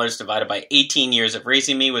 million divided by 18 years of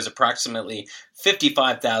raising me was approximately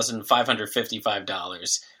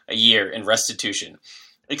 $55,555 a year in restitution.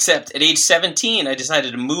 Except at age 17, I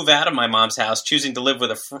decided to move out of my mom's house, choosing to live with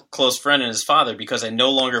a close friend and his father because I no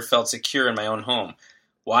longer felt secure in my own home.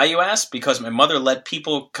 Why, you ask? Because my mother let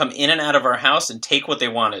people come in and out of our house and take what they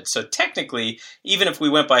wanted. So technically, even if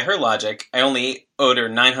we went by her logic, I only owed her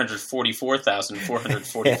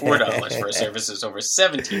 $944,444 for her services over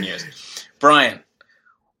 17 years. Brian,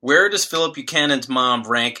 where does Philip Buchanan's mom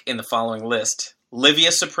rank in the following list?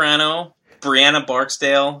 Livia Soprano, Brianna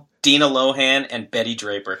Barksdale, Dina Lohan, and Betty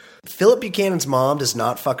Draper. Philip Buchanan's mom does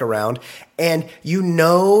not fuck around, and you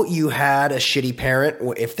know you had a shitty parent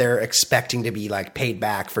if they're expecting to be like paid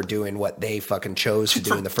back for doing what they fucking chose to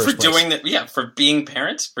do in the first place. For being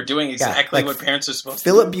parents, for doing exactly what parents are supposed to do.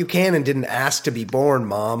 Philip Buchanan didn't ask to be born,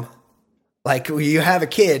 Mom. Like, you have a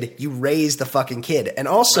kid, you raise the fucking kid. And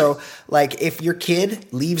also, like, if your kid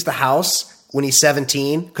leaves the house when he's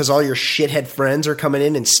 17 because all your shithead friends are coming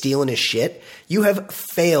in and stealing his shit, you have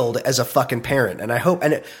failed as a fucking parent. And I hope,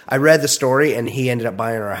 and I read the story and he ended up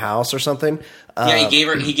buying her a house or something. Yeah,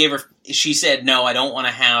 he gave her, she said, no, I don't want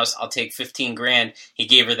a house. I'll take $15,000. He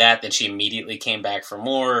gave her that. Then she immediately came back for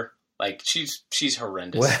more. Like, she's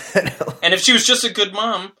horrendous. And if she was just a good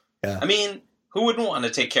mom, I mean, Who wouldn't want to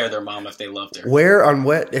take care of their mom if they loved her? Where on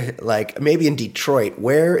what, like maybe in Detroit,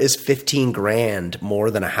 where is 15 grand more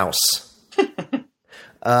than a house?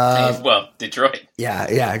 Well, Detroit.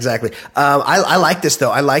 Yeah, exactly. I like this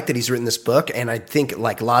though. I like that he's written this book, and I think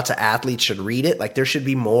like lots of athletes should read it. Like there should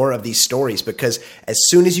be more of these stories, because as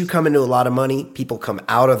soon as you come into a lot of money, people come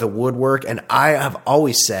out of the woodwork. And I have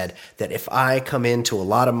always said that if I come into a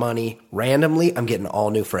lot of money randomly, I'm getting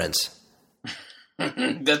all new friends.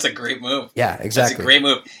 That's a great move. Yeah, exactly. That's a great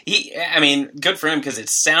move. Good for him, because it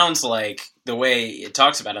sounds like the way it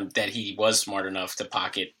talks about him that he was smart enough to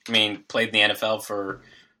pocket. Played in the NFL for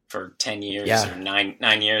 10 years or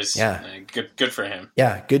 9 years. Yeah. Good for him.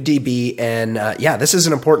 Yeah, good DB. And this is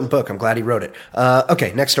an important book. I'm glad he wrote it.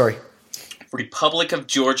 Okay, next story. Republic of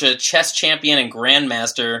Georgia chess champion and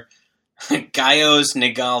grandmaster Gios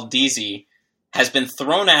Nigaldzi has been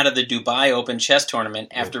thrown out of the Dubai Open chess tournament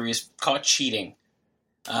after he was caught cheating.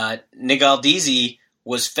 Nigaldzi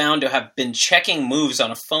was found to have been checking moves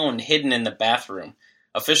on a phone hidden in the bathroom.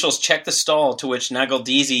 Officials checked the stall, to which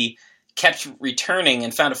Nigaldzi kept returning,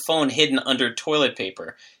 and found a phone hidden under toilet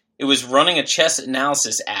paper. It was running a chess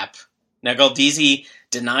analysis app. Nigaldzi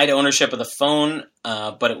denied ownership of the phone,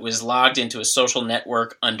 but it was logged into a social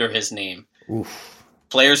network under his name. Oof.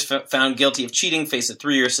 Players found guilty of cheating face a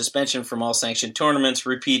 3-year suspension from all sanctioned tournaments.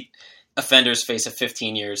 Repeat offenders face a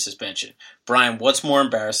 15-year suspension. Brian, what's more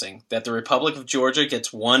embarrassing? That the Republic of Georgia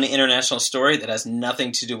gets one international story that has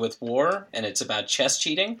nothing to do with war, and it's about chess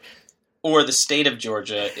cheating? Or the state of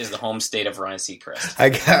Georgia is the home state of Ryan Seacrest? I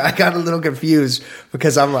got a little confused,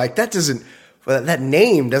 because I'm like, that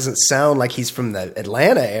name doesn't sound like he's from the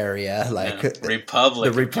Atlanta area. Like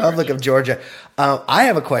the Republic of Georgia. I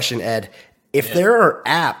have a question, Ed. If there are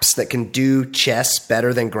apps that can do chess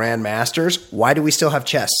better than grandmasters, why do we still have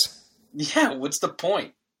chess? Yeah, what's the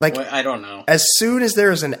point? Like, I don't know. As soon as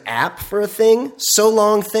there is an app for a thing, so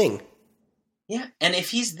long thing. Yeah, and if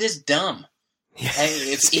he's this dumb, he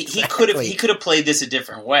Exactly. could have played this a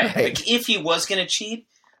different way. Right. Like if he was going to cheat,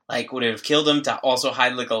 like would it have killed him to also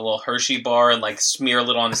hide like a little Hershey bar and like smear a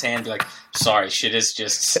little on his hand and be like, sorry, shit is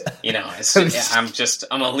just,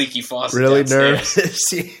 I'm a leaky faucet. Really downstairs.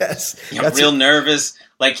 nervous. Yes. Real nervous.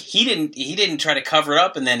 Like he didn't try to cover it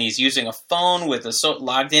up, and then he's using a phone with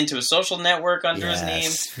logged into a social network under his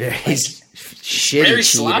name. Very shitty, very cheater.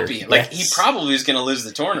 sloppy. Like he probably was going to lose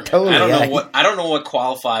the tournament. Totally, I don't know what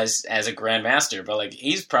qualifies as a grandmaster, but like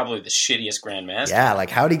he's probably the shittiest grandmaster. Yeah,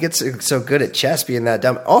 like how did he get so good at chess being that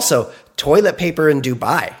dumb? Also, toilet paper in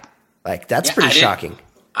Dubai. Like that's pretty shocking.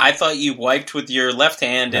 I thought you wiped with your left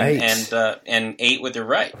hand and ate with your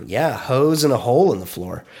right. Yeah, hose and a hole in the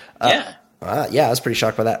floor. Yeah. I was pretty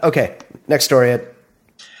shocked by that. Okay, next story, Ed.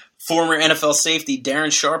 Former NFL safety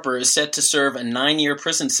Darren Sharper is set to serve a 9-year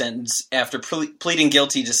prison sentence after pleading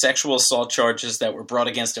guilty to sexual assault charges that were brought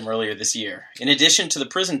against him earlier this year. In addition to the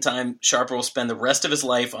prison time, Sharper will spend the rest of his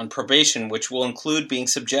life on probation, which will include being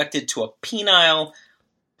subjected to a penile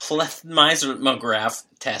plethysmograph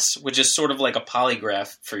test, which is sort of like a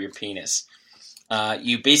polygraph for your penis.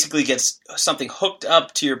 You basically get something hooked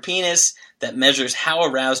up to your penis that measures how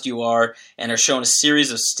aroused you are and are shown a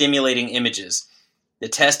series of stimulating images. The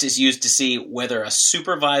test is used to see whether a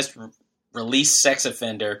supervised release sex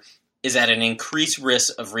offender is at an increased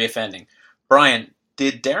risk of reoffending. Brian,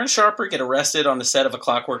 did Darren Sharper get arrested on the set of A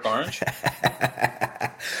Clockwork Orange?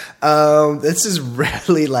 This is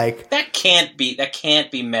really like that can't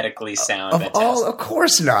be medically sound. Of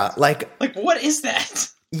course not. Like what is that?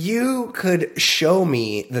 You could show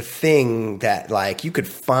me the thing that, like, you could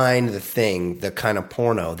find the kind of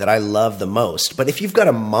porno that I love the most. But if you've got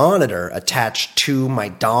a monitor attached to my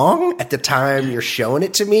dong at the time you're showing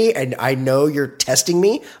it to me and I know you're testing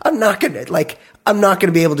me, I'm not going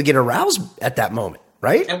to be able to get aroused at that moment.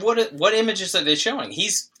 Right? And what images are they showing?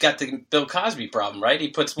 He's got the Bill Cosby problem, right? He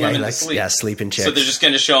puts women to sleep. Yeah, sleeping chicks. So they're just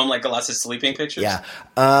going to show him like lots of sleeping pictures? Yeah.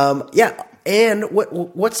 And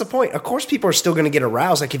what's the point? Of course people are still going to get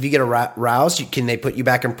aroused. Like if you get aroused, can they put you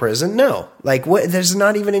back in prison? No. Like there's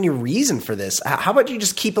not even any reason for this. How about you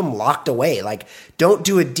just keep them locked away? Like don't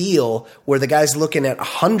do a deal where the guy's looking at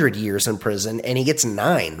 100 years in prison and he gets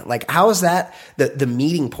 9. Like how is that the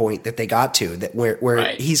meeting point that they got to that where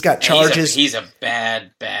right. He's got charges? He's a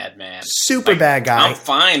bad man. Super bad guy. I'm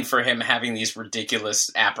fine for him having these ridiculous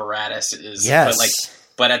apparatuses. Yes.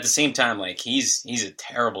 But at the same time, like he's a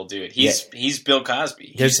terrible dude. He's Bill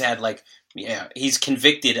Cosby. He's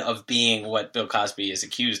convicted of being what Bill Cosby is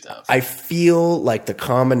accused of. I feel like the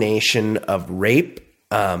combination of rape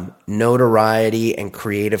notoriety and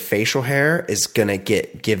creative facial hair is gonna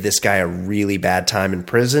give this guy a really bad time in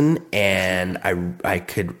prison, and I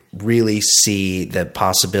could really see the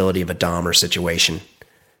possibility of a Dahmer situation.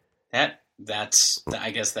 I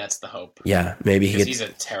guess that's the hope. Yeah, maybe he's a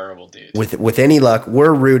terrible dude. With any luck,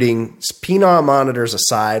 we're rooting. Penile monitors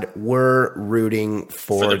aside, we're rooting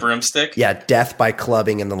for the broomstick. Yeah, death by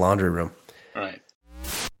clubbing in the laundry room. All right.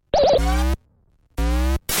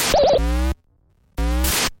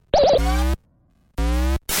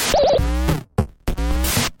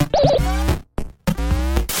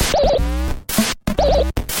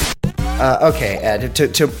 Okay, Ed.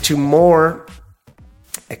 To more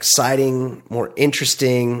exciting, more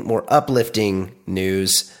interesting, more uplifting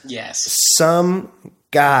news. Yes. Some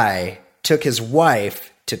guy took his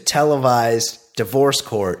wife to televised divorce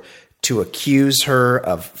court to accuse her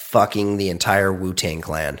of fucking the entire Wu-Tang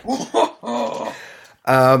Clan.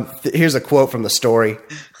 Here's a quote from the story.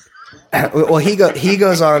 Well, he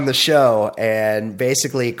goes on the show and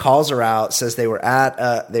basically calls her out, says they were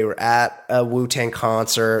at a Wu-Tang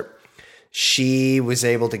concert. She was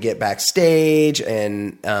able to get backstage,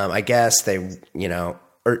 and I guess he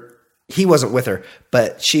wasn't with her,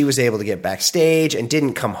 but she was able to get backstage and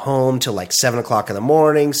didn't come home till like 7:00 in the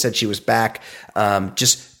morning. Said she was back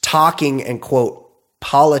just talking and quote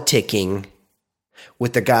politicking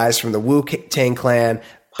with the guys from the Wu-Tang Clan.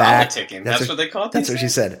 Politicking. That's what they call it? That's what she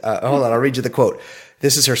said. Hold on, I'll read you the quote.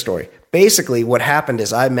 This is her story. Basically, what happened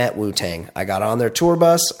is I met Wu-Tang. I got on their tour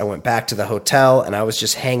bus. I went back to the hotel, and I was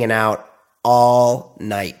just hanging out all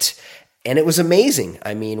night. And it was amazing.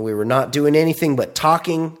 I mean, we were not doing anything but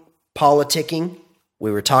talking, politicking. We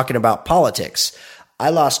were talking about politics. I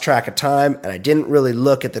lost track of time, and I didn't really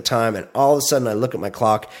look at the time. And all of a sudden, I look at my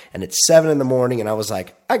clock, and it's 7 a.m, and I was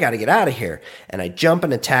like, I got to get out of here. And I jump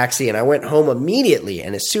in a taxi, and I went home immediately.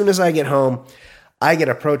 And as soon as I get home, I get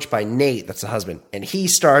approached by Nate, that's the husband, and he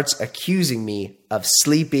starts accusing me of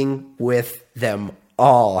sleeping with them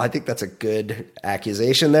all. I think that's a good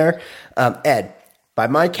accusation there. Ed, by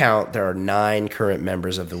my count, there are 9 current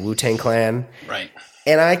members of the Wu-Tang Clan. Right.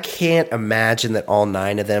 And I can't imagine that all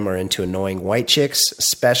 9 of them are into annoying white chicks,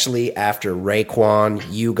 especially after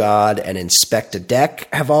Raekwon, U-God, and Inspectah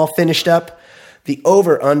Deck have all finished up. The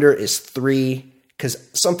over-under is 3 because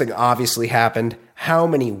something obviously happened. How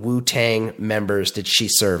many Wu-Tang members did she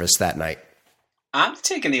service that night? I'm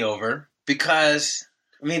taking the over because,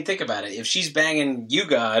 I mean, think about it. If she's banging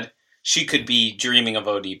U-God, she could be dreaming of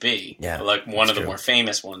ODB. Yeah, like one of the more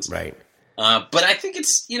famous ones. Right. But I think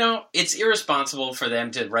it's irresponsible for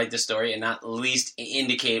them to write the story and not at least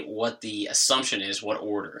indicate what the assumption is, what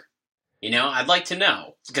order. I'd like to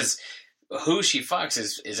know because who she fucks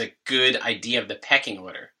is a good idea of the pecking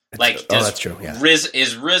order. That's true. Yeah.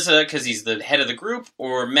 Is RZA because he's the head of the group,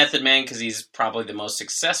 or Method Man because he's probably the most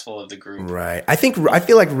successful of the group? Right. I feel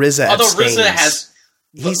like RZA. Although RZA has.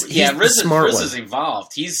 RZA's one.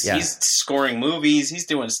 Evolved. He's scoring movies. He's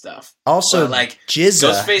doing stuff. Also, like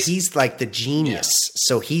GZA, he's like the genius. Yeah.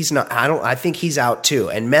 So he's not. I think he's out too.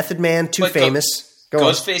 And Method Man, too famous.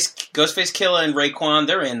 Ghostface Killah and Raekwon,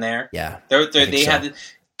 they're in there. Yeah, they had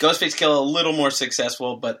Ghostface Killah a little more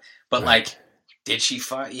successful, but right. Like, did she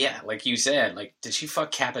fuck? Yeah, like you said, like did she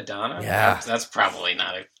fuck Capadonna? Yeah, that's probably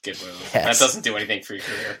not a good move. Yes. That doesn't do anything for your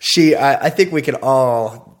career. I think we can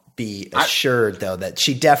all be assured though that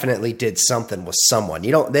she definitely did something with someone.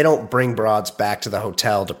 They don't bring broads back to the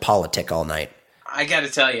hotel to politic all night. I got to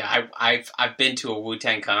tell you, I've been to a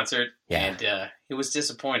Wu-Tang concert and it was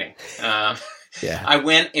disappointing. Yeah, I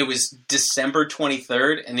went. It was December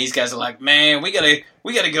 23rd, and these guys are like, "Man, we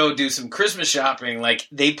gotta go do some Christmas shopping." Like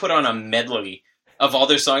they put on a medley of all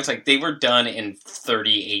their songs. Like they were done in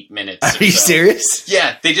 38 minutes. Are you serious?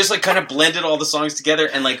 Yeah, they just like kind of blended all the songs together,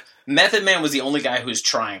 and like Method Man was the only guy who was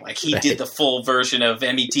trying. Like he did the full version of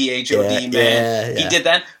METHOD, man. Yeah. He did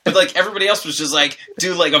that, but like everybody else was just like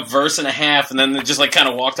do like a verse and a half, and then they just like kind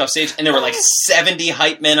of walked off stage. And there were like 70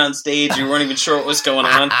 hype men on stage who weren't even sure what was going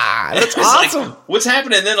on. That's awesome. Like, what's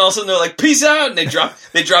happening? And then all of a sudden they're like, "Peace out," and they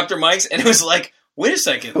dropped their mics, and it was like, "Wait a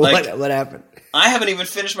second, like what happened?" I haven't even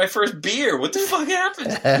finished my first beer. What the fuck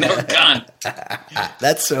happened? And they were gone.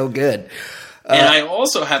 That's so good. And I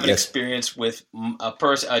also have an experience with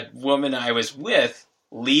a woman I was with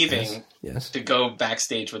leaving to go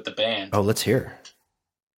backstage with the band. Oh, let's hear.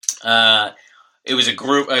 It was a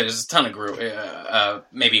group. It was a ton of group.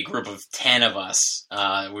 Maybe a group of 10 of us.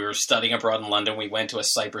 We were studying abroad in London. We went to a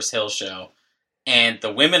Cypress Hill show, and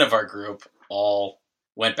the women of our group all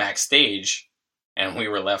went backstage. And we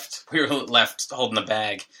were left holding the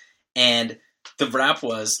bag. And the rap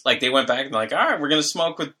was, like, they went back and like, all right, we're going to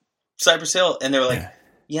smoke with Cypress Hill. And they were like,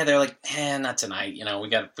 Yeah, they're like, not tonight. You know, we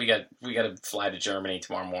got to fly to Germany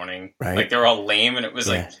tomorrow morning. Right. Like, they were all lame, and it was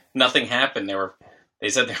like nothing happened. They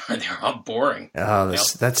said they were all boring. Oh,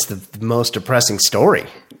 that's the most depressing story.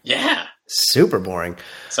 Yeah. Super boring.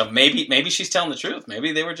 So maybe she's telling the truth.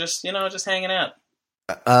 Maybe they were just hanging out.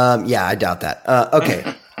 Yeah, I doubt that.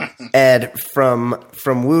 Okay. Ed, from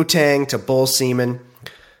Wu-Tang to bull semen,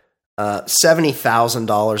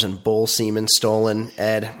 $70,000 in bull semen stolen,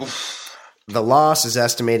 Ed. The loss is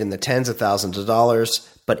estimated in the tens of thousands of dollars,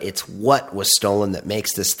 but it's what was stolen that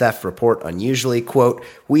makes this theft report unusually. Quote,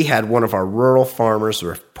 we had one of our rural farmers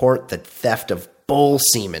report the theft of bull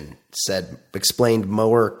semen, explained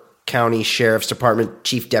Mower County Sheriff's Department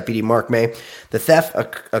Chief Deputy Mark May. The theft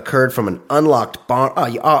occurred from an unlocked barn.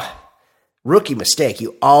 Rookie mistake.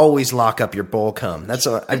 You always lock up your bull cum.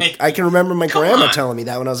 I can remember my grandma telling me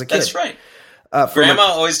that when I was a kid. That's right. Grandma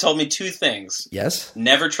always told me two things. Yes.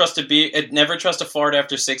 Never trust a fart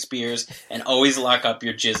after 6 beers, and always lock up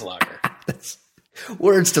your jizz locker. That's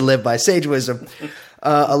words to live by. Sage wisdom.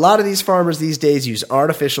 A lot of these farmers these days use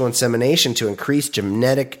artificial insemination to increase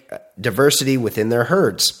genetic diversity within their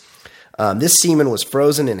herds. This semen was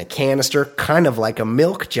frozen in a canister, kind of like a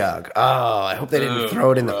milk jug. Oh, I hope they didn't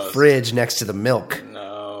throw it in the fridge next to the milk.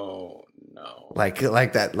 No. Like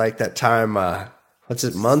that time. What's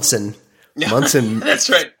it? Munson. That's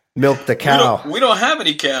right. Milked the cow. We don't have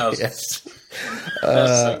any cows. Yes.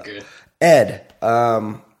 That's so good. Ed,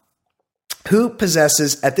 who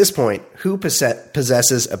possesses a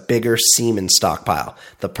bigger semen stockpile?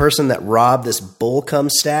 The person that robbed this bull cum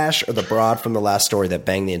stash, or the broad from the last story that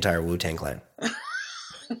banged the entire Wu-Tang clan?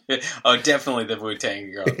 Oh, definitely the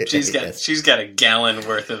Wu-Tang girl. She's got a gallon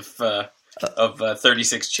worth of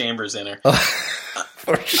 36 chambers in her.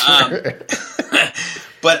 For sure.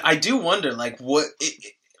 But I do wonder, like,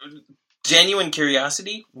 genuine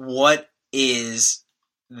curiosity, what is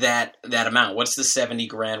that amount? What's the 70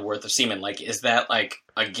 grand worth of semen? Like, is that like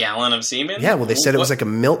a gallon of semen? Yeah, well, they said it was like a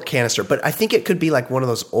milk canister, but I think it could be like one of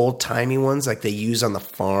those old timey ones like they use on the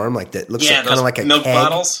farm, like that looks like, kind of like a milk keg.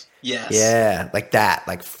 Bottles. Yes. Yeah, like that,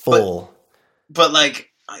 like full. But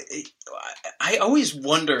like, I always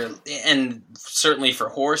wonder, and certainly for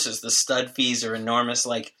horses, the stud fees are enormous.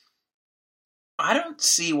 Like, I don't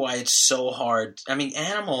see why it's so hard. I mean,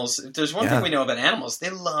 animals, if there's one thing we know about animals, they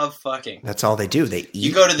love fucking. That's all they do. They eat.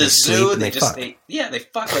 You go to the zoo, they fuck. They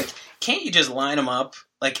fuck. Like, can't you just line them up?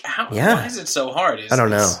 Like, why is it so hard? I don't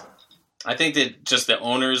know. I think that just the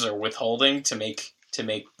owners are withholding to make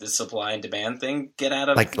the supply and demand thing get out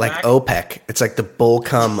of like whack. OPEC. It's like the bull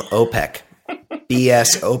cum OPEC.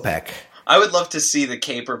 BS OPEC. I would love to see the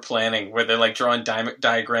caper planning where they're like drawing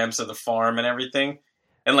diagrams of the farm and everything.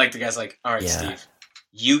 And like the guy's like, all right, Steve,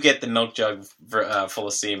 you get the milk jug full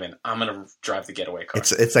of semen. I'm going to drive the getaway car.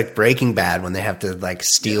 It's like Breaking Bad when they have to like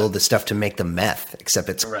steal the stuff to make the meth, except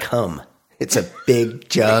it's cum. It's a big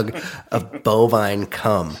jug of bovine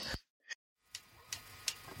cum.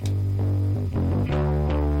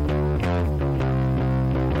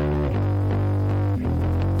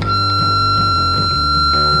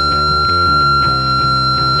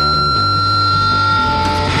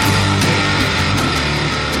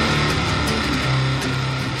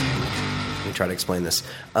 Try to explain this.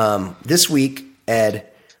 This week, Ed,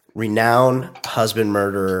 renowned husband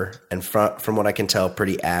murderer, and from what I can tell,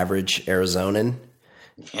 pretty average Arizonan,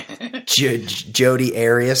 Jodi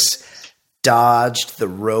Arias, dodged the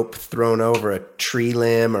rope thrown over a tree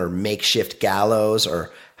limb or makeshift gallows,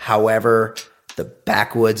 or however the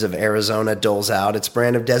backwoods of Arizona doles out its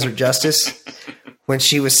brand of desert justice, when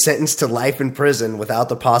she was sentenced to life in prison without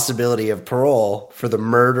the possibility of parole for the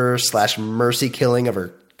murder/mercy killing of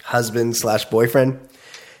her husband/boyfriend.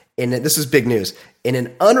 And this is big news. In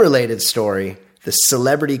an unrelated story, the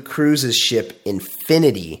celebrity cruises ship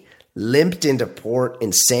Infinity limped into port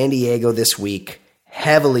in San Diego this week,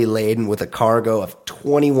 heavily laden with a cargo of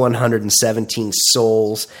 2,117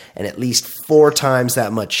 souls and at least 4 times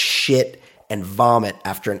that much shit and vomit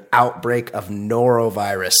after an outbreak of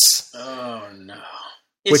norovirus. Oh, no.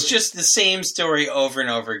 It's just the same story over and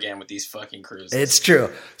over again with these fucking cruises. It's true.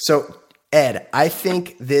 So, Ed, I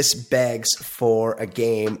think this begs for a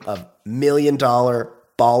game of $1 million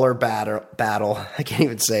baller battle. I can't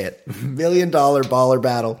even say it. $1 million baller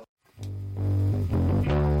battle.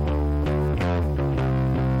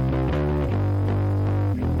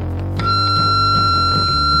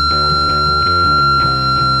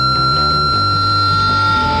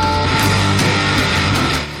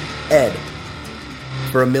 Ed,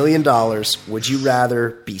 for $1 million, would you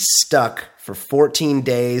rather be stuck for 14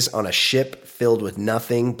 days on a ship filled with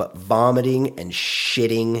nothing but vomiting and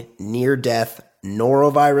shitting near-death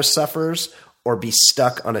norovirus sufferers, or be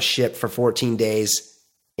stuck on a ship for 14 days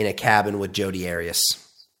in a cabin with Jodi Arias?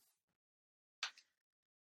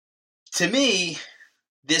 To me,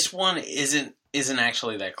 this one isn't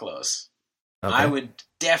actually that close. Okay. I would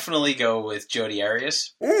definitely go with Jodi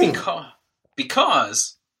Arias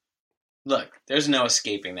because look, there's no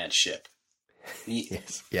escaping that ship.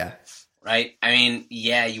 Yes. Yeah. Right? I mean,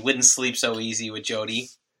 yeah, you wouldn't sleep so easy with Jodi,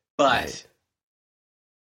 but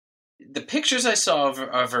the pictures I saw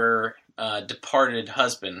of her departed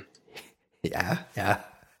husband, yeah,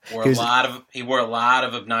 he wore a lot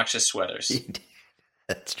of obnoxious sweaters.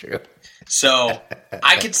 That's true. So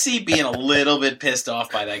I could see being a little bit pissed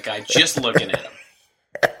off by that guy just looking at him.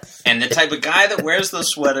 And the type of guy that wears those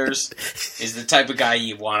sweaters is the type of guy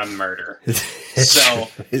you want to murder.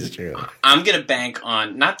 It's true. I'm going to bank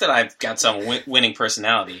on, not that I've got some winning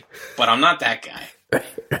personality, but I'm not that guy.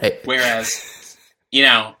 Right. Whereas,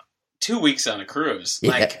 2 weeks on a cruise,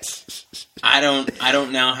 I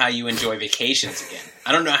don't know how you enjoy vacations again.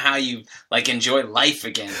 I don't know how you enjoy life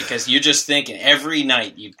again, because you're just thinking every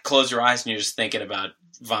night you close your eyes and you're just thinking about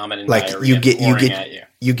vomit and diarrhea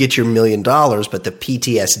you get your $1 million, but the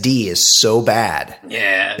PTSD is so bad.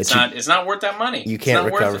 Yeah, it's not worth that money. You can't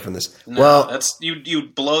recover from this. No, well, you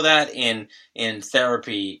blow that in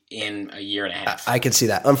therapy in a year and a half. I can see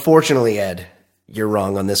that. Unfortunately, Ed, you're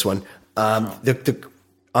wrong on this one. On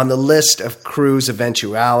the list of cruise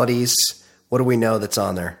eventualities, what do we know that's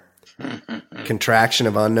on there? Contraction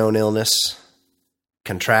of unknown illness,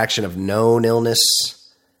 contraction of known illness,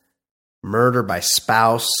 murder by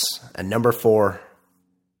spouse, and number 4,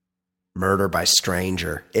 murder by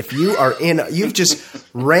stranger. If you are you've just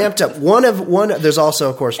ramped up one. There's also,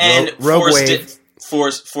 of course, Rogue Wave.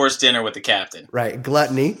 Forced dinner with the captain. Right.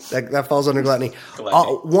 Gluttony. That falls under gluttony.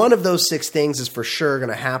 One of those 6 things is for sure going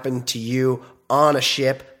to happen to you on a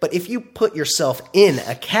ship. But if you put yourself in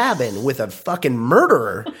a cabin with a fucking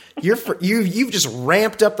murderer, you've just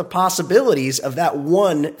ramped up the possibilities of that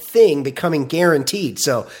one thing becoming guaranteed.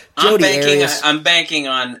 So Jodi Arias, I'm banking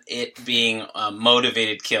on it being a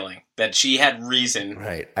motivated killing, that she had reason.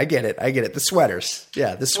 Right. I get it. The sweaters.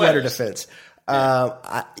 Yeah. The sweater defense.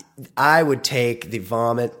 I would take the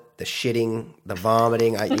vomit, the shitting, the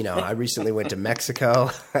vomiting. I recently went to Mexico.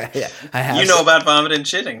 I have about vomit and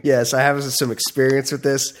shitting. Yes, I have some experience with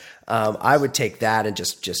this. I would take that and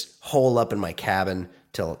just hole up in my cabin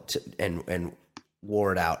and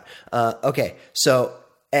war it out. Okay, so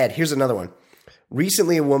Ed, here's another one.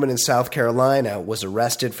 Recently, a woman in South Carolina was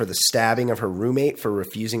arrested for the stabbing of her roommate for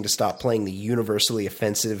refusing to stop playing the universally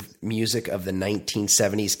offensive music of the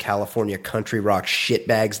 1970s California country rock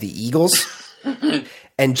shitbags, the Eagles.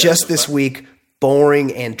 And just this week,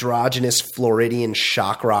 boring androgynous Floridian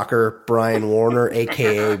shock rocker Brian Warner,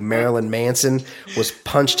 a.k.a. Marilyn Manson, was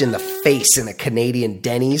punched in the face in a Canadian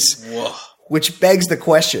Denny's. Whoa. Which begs the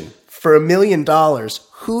question, for $1 million,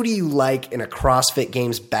 who do you like in a CrossFit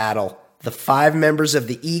Games battle? The 5 members of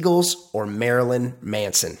the Eagles or Marilyn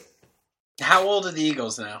Manson? How old are the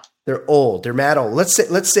Eagles now? They're old. They're mad old. Let's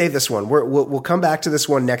save this one. We'll come back to this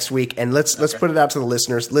one next week, and let's put it out to the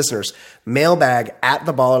listeners. Listeners, mailbag at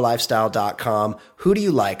theballerlifestyle.com. Who do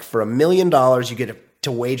you like? For $1 million, you get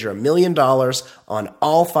to wager $1 million on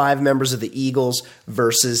all 5 members of the Eagles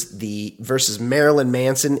versus Marilyn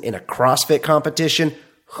Manson in a CrossFit competition.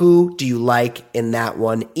 Who do you like in that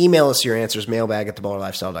one? Email us your answers, mailbag at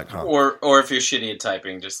theballerlifestyle.com. Or if you're shitty at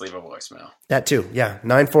typing, just leave a voicemail. That too, yeah.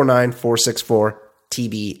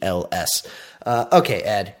 949-464-TBLS. Okay,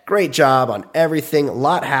 Ed, great job on everything. A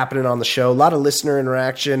lot happening on the show. A lot of listener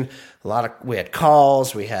interaction. We had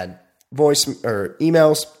calls. We had voice or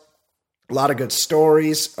emails. A lot of good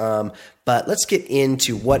stories. But let's get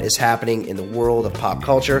into what is happening in the world of pop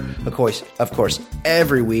culture. Of course,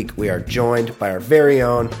 every week we are joined by our very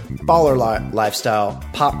own Baller Lifestyle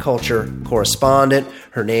pop culture correspondent.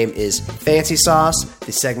 Her name is Fancy Sauce.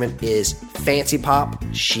 The segment is Fancy Pop.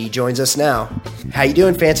 She joins us now. How you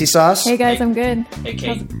doing, Fancy Sauce? Hey guys, I'm good. Hey,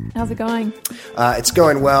 Kate. How's it going? It's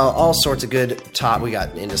going well. All sorts of good talk. We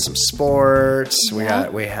got into some sports. Yeah.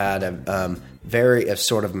 We had a very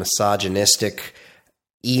sort of misogynistic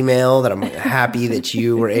email that I'm happy that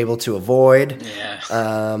you were able to avoid.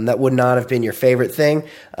 Yeah. That would not have been your favorite thing,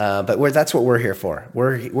 but that's what we're here for.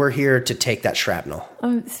 We're here to take that shrapnel.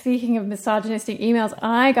 Speaking of misogynistic emails,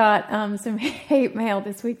 I got some hate mail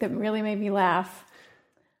this week that really made me laugh.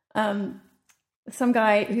 Some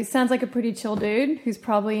guy who sounds like a pretty chill dude who's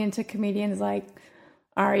probably into comedians like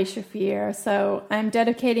Ari Shaffir. So I'm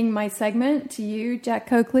dedicating my segment to you, Jack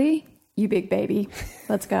Coakley. You big baby.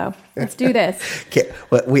 Let's go. Let's do this. Okay,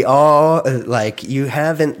 well, we all you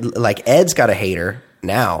haven't Ed's got a hater.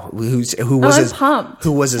 now, who was pumped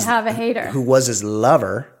who was to his have a hater. who was his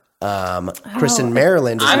lover. Kristen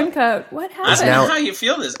Maryland What happened? I don't know how you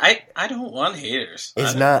feel this. I don't want haters.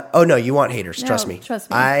 is not. Oh no, you want haters? No, trust me. trust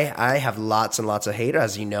me. I have lots and lots of haters.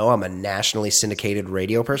 As you know, I'm a nationally syndicated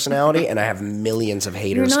radio personality, and I have millions of You're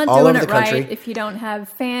haters not all doing over the it country. right if you don't have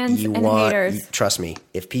fans and haters. Trust me.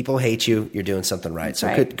 If people hate you, you're doing something right. So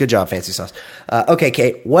right. good job, Fancy Sauce. Okay,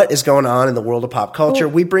 Kate, what is going on in the world of pop culture?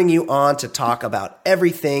 We bring you on to talk about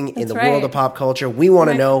everything in the world of pop culture. We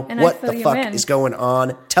want to know what the fuck is going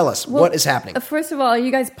on. Tell us what is happening. First of all, are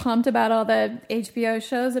you guys pumped about all the HBO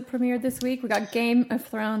shows that premiered this week? We got Game of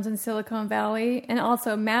Thrones in Silicon Valley, and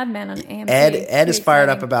also Mad Men on AMC. Ed is fired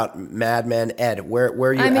up about Mad Men. Ed, where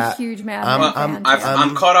are you at? I'm a huge Mad Men fan.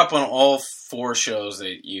 I'm caught up on all 4 shows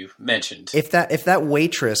that you mentioned. If that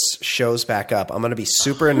waitress shows back up, I'm going to be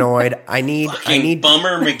super annoyed. I need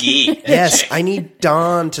Bummer McGee. Yes, I need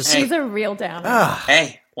Dawn to see. She's a real downer.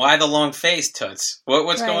 Hey, why the long face, Toots?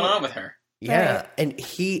 What's going on with her? Yeah, Right.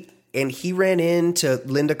 and he ran into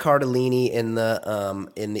Linda Cardellini in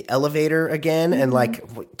the elevator again, and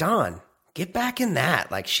Dawn, get back in that.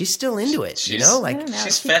 Like, she's still into it, I don't know.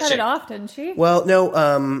 she's She cut fetching. it off, didn't she? Well,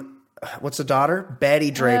 no. What's the daughter? Betty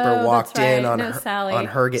Draper walked that's right. in on No, her Sally. on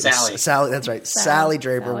her getting Sally. Sally. That's right. Sally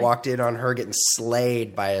Draper Sally. walked in on her getting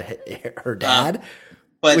slayed by her dad,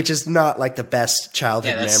 But which is not like the best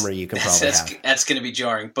childhood memory you can probably have. That's going to be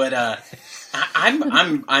jarring. But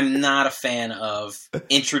I'm not a fan of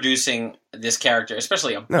introducing this character,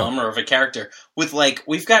 especially a bummer of a character, with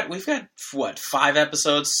we've got what 5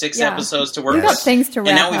 episodes, 6 Yeah. episodes to work We've with, got things to wrap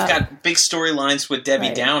and now we've up. got big storylines with Debbie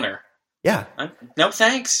Right. Downer. Yeah. No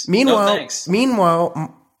thanks. Meanwhile, no thanks.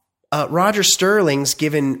 Roger Sterling's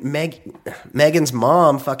giving Megan's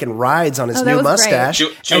mom fucking rides on his Oh, that new was great. mustache.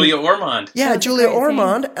 Julia Ormond. Yeah, That was a Julia great scene.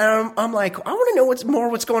 Ormond. I'm like, I want to know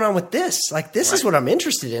what's going on with this. Like, this is what I'm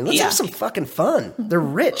interested in. Let's Yeah. have some fucking fun. They're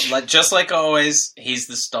rich. Just like always, he's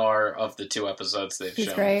the star of the 2 episodes they've He's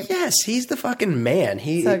shown. great. Yes, he's the fucking man.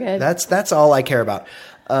 So good. That's all I care about.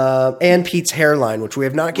 And Pete's hairline, which we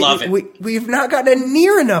have not Love gotten. it. We've not gotten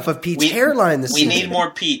near enough of Pete's hairline this We season. need more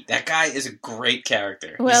Pete. That guy is a great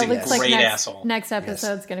character. Well, He's it a looks like great asshole. next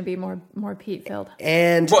episode's going to be more Pete filled.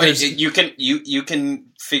 And Well, there's- you can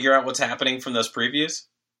figure out what's happening from those previews.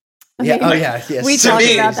 yeah, Okay. oh yeah, yes. We To talked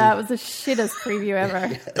me- about that. It was the shittest preview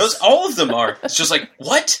ever. All of them are. It's just like,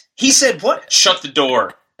 what? He said what? Shut the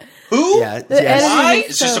door. Who? Yeah, The yes. editing Why? is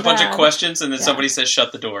It's just so a bunch bad. of questions, and then somebody says,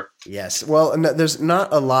 "Shut the door." Yes. Well, no, there's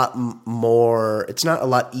not a lot more. It's not a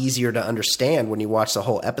lot easier to understand when you watch the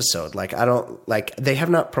whole episode. Like, I don't like they have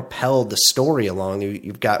not propelled the story along.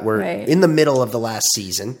 We're Right. in the middle of the last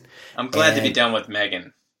season. I'm glad to be And- done with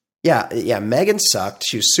Megan. Yeah. Megan sucked.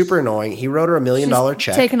 She was super annoying. He wrote her $1 million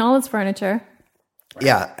check. Taking all his furniture.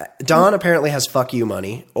 Yeah. Don apparently has fuck you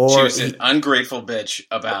money. Or She was an ungrateful bitch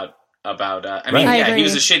about. I mean, Right. yeah, I he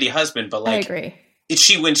was a agree. shitty husband, but I like, agree.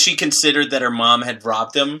 when she considered that her mom had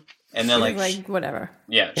robbed him, and then Like whatever.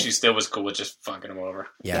 yeah, she still was cool with just fucking him over.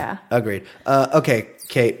 yeah, Yeah. agreed. Okay,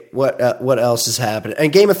 Kate. What else is happening?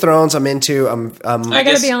 And Game of Thrones. I'm into. I gotta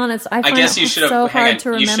guess- be honest. I find guess you it should have. so hang hard on,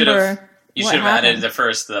 to you should remember. have. You what should have added happened. the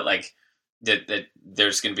first that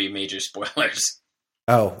there's going to be major spoilers.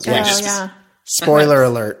 Oh, yeah. just- yeah. Spoiler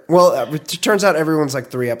alert. Well, it turns out everyone's like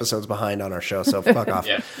 3 episodes behind on our show, so fuck off.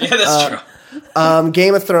 Yeah, that's true.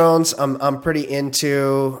 Game of Thrones. I'm pretty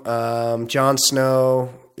into. Jon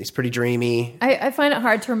Snow. He's pretty dreamy. I find it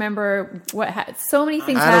hard to remember what so many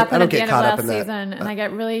things I don't happened at get the end of caught up last in that. season, and I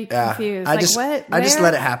get really Yeah, confused. I like just what? I just Where?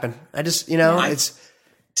 let it happen. I just it's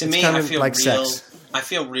To it's me, kind I of feel like real. sex. I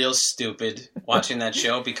feel real stupid watching that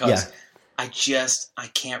show because Yeah. I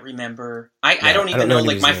can't remember. I don't even know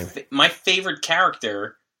like anybody's name. my favorite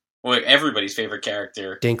character, or everybody's favorite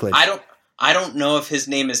character, Dinklage. I don't know if his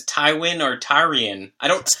name is Tywin or Tyrion. I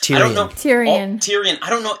don't know Tyrion. Tyrion. I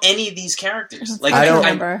don't know any of these characters. Like I don't don't-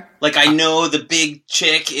 remember. Like I know the big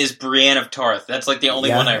chick is Brienne of Tarth. That's like the only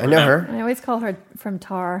Yeah, one I I remember. know her. I always call her from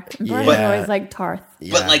Tar. Yeah. But always like Tarth.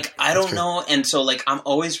 Yeah, But like I don't true. know, and so like I'm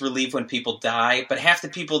always relieved when people die. But half the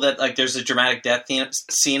people that like there's a dramatic death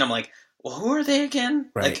scene, I'm like, well, who are they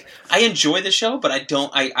again? Right. Like I enjoy the show, but I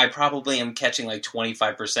don't. I probably am catching like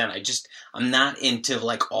 25%. I'm not into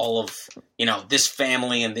like all of this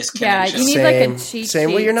family and this Yeah, connection. you need like a cheat Same.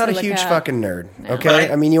 Well, sheet you're not to a look huge at. fucking nerd. Okay,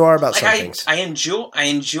 But I mean you are about Like, some things. I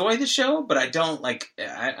enjoy the show, but I don't like.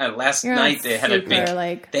 Last You're night not they had a super, big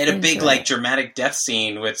like, they had a big into like it. dramatic death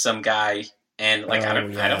scene with some guy, and like I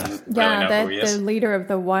don't Yeah, really know who he is. the leader of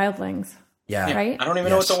the wildlings. Yeah, Right? I don't even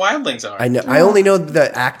know what the wildlings are. I know. I only know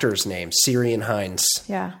the actor's name, Syrian Hines.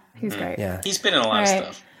 Yeah, he's great. Yeah, He's been in a lot of Right.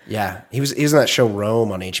 stuff. Yeah, he was in that show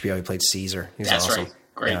Rome on HBO. He played Caesar. He was That's awesome. right.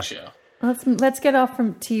 Great show. Let's get off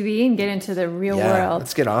from TV and get into the real world.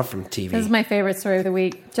 Let's get off from TV. This is my favorite story of the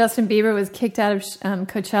week. Justin Bieber was kicked out of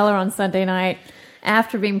Coachella on Sunday night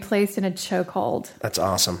after being placed in a chokehold. That's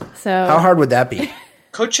awesome. So how hard would that be?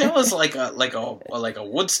 Coachella's like a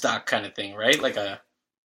Woodstock kind of thing, right? Like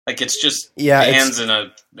it's just bands in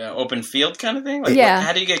a open field kind of thing. Like,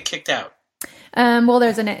 how do you get kicked out? Well,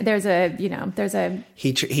 there's a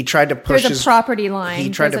he tried to push there's a property line. He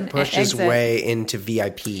tried to push his way into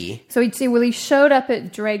VIP. So he showed up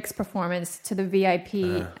at Drake's performance to the VIP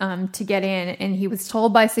to get in, and he was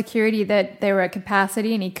told by security that they were at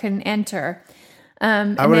capacity and he couldn't enter.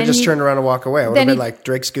 I would have just turned around and walked away. I would have been like,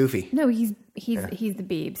 Drake's goofy. No, he's the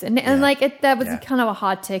Biebs, and that was kind of a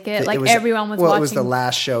hot ticket. Like everyone was watching. Well, it was the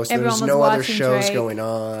last show, so there was no other shows going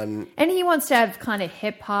on. And he wants to have kind of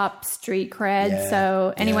hip hop street cred. Yeah,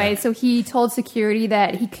 so anyway, so he told security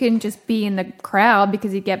that he couldn't just be in the crowd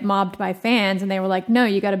because he'd get mobbed by fans, and they were like, "No,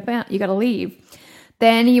 you got to leave."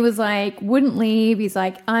 Then he was like, wouldn't leave. He's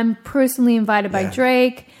like, "I'm personally invited by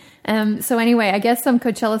Drake." So anyway, I guess some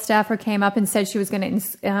Coachella staffer came up and said she was going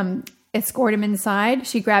to escort him inside.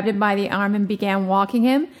 She grabbed him by the arm and began walking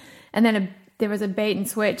him. And then there was a bait and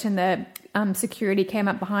switch, and the security came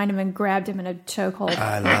up behind him and grabbed him in a chokehold.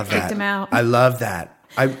 I love that. Kicked him out. I love that.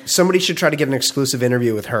 Somebody should try to get an exclusive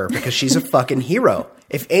interview with her because she's a fucking hero.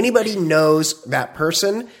 If anybody knows that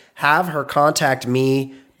person, have her contact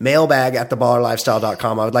me.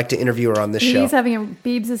 Mailbag@theballerlifestyle.com. I would like to interview her on this show.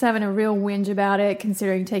 Biebs is having a real whinge about it,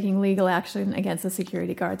 considering taking legal action against the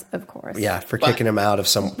security guards, of course. Yeah, for kicking him out of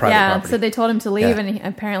some private property. So they told him to leave, and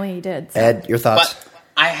apparently he did. So. Ed, your thoughts? But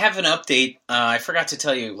I have an update. I forgot to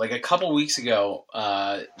tell you, like a couple weeks ago,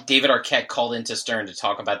 David Arquette called into Stern to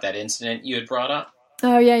talk about that incident you had brought up.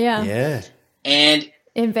 Oh, yeah. Yeah. And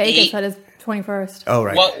in Vegas at his 21st. Oh,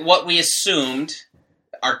 right. What we assumed...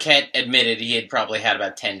 Arquette admitted he had probably had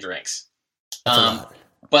about 10 drinks.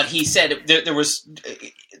 But he said there was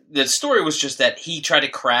the story was just that he tried to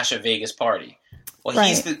crash a Vegas party. Well,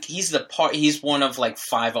 he's one of like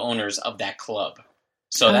 5 owners of that club.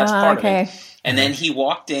 So that's part of it. And then he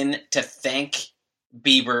walked in to thank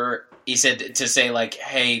Bieber. He said to say like,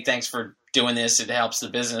 "Hey, thanks for doing this. It helps the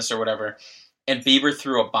business or whatever." And Bieber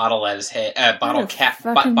threw a bottle at his head, bottle cap.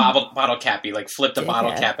 He like flipped a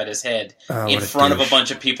bottle cap at his head in front of a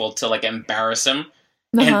bunch of people to like embarrass him.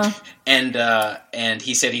 And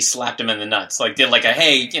he said he slapped him in the nuts, like did like a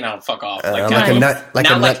hey, fuck off, like a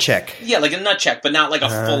nut check. Yeah, like a nut check, but not like a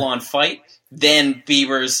full on fight. Then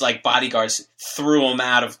Bieber's like bodyguards threw him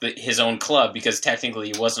out of his own club because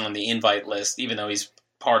technically he wasn't on the invite list, even though he's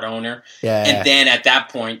part owner. And then at that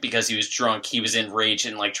point, because he was drunk, he was enraged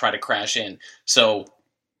and like tried to crash in. So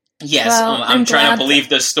yes, I'm trying to believe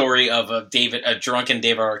the story of a drunken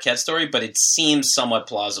David Arquette story, but it seems somewhat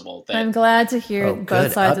plausible. I'm glad to hear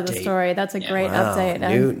both sides of the story. That's a great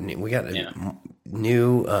update. We got a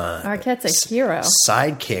new Arquette's a hero.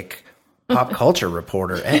 Sidekick. Pop culture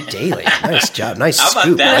reporter Ed Daly. Nice job. Nice How about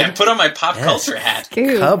scoop. that? I put on my pop culture hat.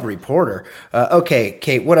 Cub reporter. Okay,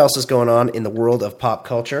 Kate, what else is going on in the world of pop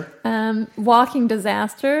culture? Walking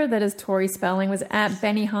disaster that is Tori Spelling was at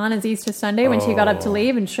Benihana's Easter Sunday when she got up to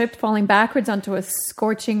leave and tripped, falling backwards onto a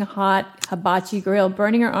scorching hot hibachi grill,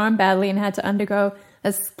 burning her arm badly, and had to undergo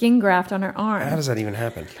a skin graft on her arm. How does that even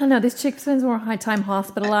happen? I don't know. This chick spends more time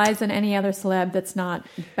hospitalized than any other celeb that's not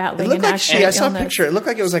battling an actual illness. I saw a picture. It looked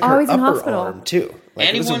like it was like her upper arm too.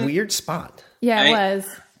 Like it was a weird spot. Yeah, it was.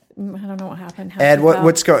 I don't know what happened. Ed,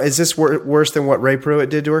 what's going? Is this worse than what Ray Pruitt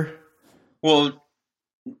did to her? Well,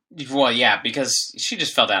 yeah, because she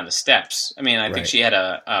just fell down the steps. I mean, I think she had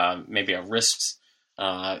maybe a wrist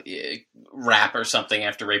wrap or something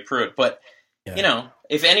after Ray Pruitt, but. Yeah.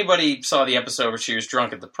 If anybody saw the episode where she was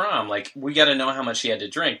drunk at the prom, like, we got to know how much she had to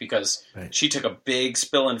drink because she took a big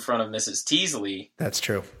spill in front of Mrs. Teasley. That's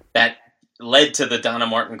true. That led to the Donna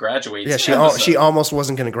Martin graduates. Yeah, she almost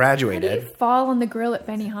wasn't going to graduate, Ed. How did you fall on the grill at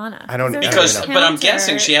Benihana? I don't know. But I'm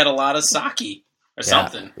guessing she had a lot of sake or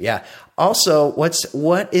something. Yeah. Also,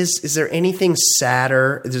 is there anything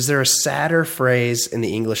sadder? Is there a sadder phrase in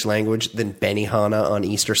the English language than Benihana on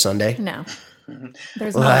Easter Sunday? No.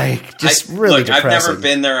 There's really depressing. I've never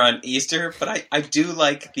been there on Easter, but I do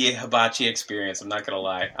like the hibachi experience. I'm not going to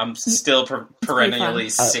lie. I'm still perennially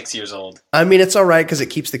 6 years old. I mean, it's all right because it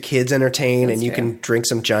keeps the kids entertained and you can drink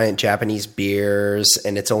some giant Japanese beers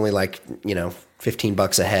and it's only like,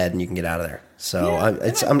 $15 a head and you can get out of there. So I'm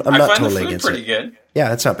not totally against it. Pretty good.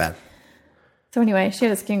 Yeah, it's not bad. So anyway, she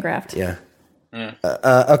had a skin graft. Yeah.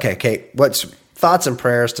 Okay, Kate, what's thoughts and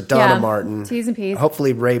prayers to Donna Yeah. Martin. T's and P's.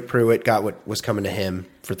 Hopefully Ray Pruitt got what was coming to him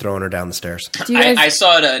for throwing her down the stairs. Do you guys, I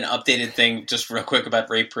saw an updated thing just real quick about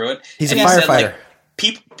Ray Pruitt. He's a and he said, firefighter.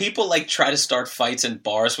 People like try to start fights in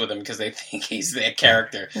bars with him because they think he's their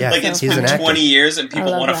character. Yeah, like it's he's been an actor. 20 years and people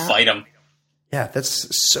love want to that. fight him. Yeah, that's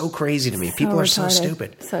so crazy to me. People are so retarded.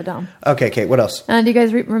 stupid. So dumb. Okay, Kate, what else? Do you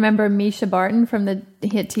guys remember Misha Barton from the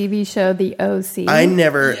hit TV show The OC? I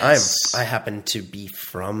never, Yes. I happen to be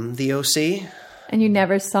from the OC, And you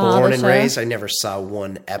never saw born the and show? raised. I never saw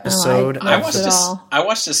one episode. I I watched watched it all. I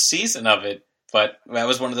watched a season of it, but that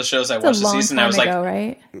was one of the shows I It's watched a the long season. I time was like, ago,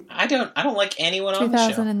 right? I don't like anyone on the show.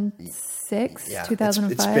 2006, Yeah,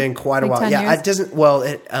 2005. it's been quite a Like while. 10 Yeah, years. it doesn't. Well,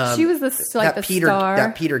 it. She was like the Peter. star.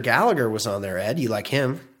 That Peter Gallagher was on there. Ed, you like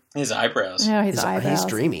him? His eyebrows. Oh, his eyebrows. He's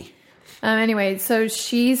dreamy. Anyway, so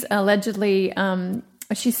she's allegedly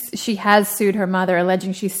she has sued her mother,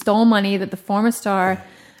 alleging she stole money that the former star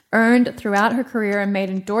earned throughout her career and made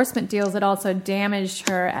endorsement deals that also damaged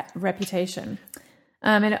her reputation.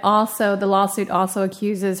 And the lawsuit also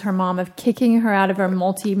accuses her mom of kicking her out of her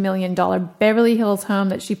multi-million-dollar Beverly Hills home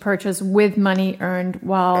that she purchased with money earned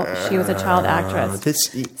while she was a child actress.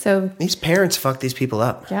 These parents fuck these people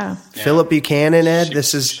up. Yeah. Philip Buchanan, Ed.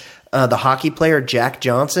 This is the hockey player Jack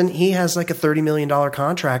Johnson. He has like a $30 million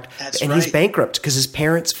contract, and he's bankrupt because his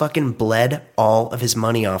parents fucking bled all of his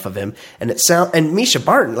money off of him. And and Misha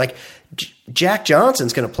Barton, like Jack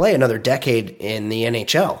Johnson's going to play another decade in the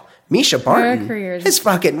NHL. Misha Barton is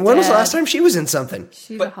fucking. When was the last time she was in something?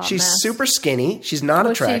 She's a hot She's mess. super skinny. She's not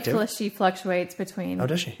attractive. She fluctuates between. Oh,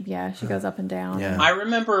 does she? Yeah, she goes up and down. Yeah. I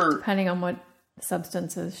remember Depending on what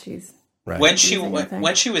substances she's. Right. when she Using, I think.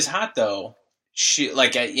 when she was hot though. She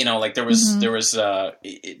there was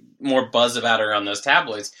more buzz about her on those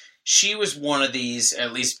tabloids. She was one of these,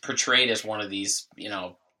 at least portrayed as one of these,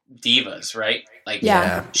 divas, right? Like,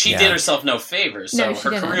 Yeah. she did herself no favors. So No, she her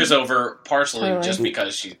didn't. career's over partially Totally. just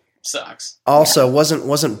because she sucks. Also,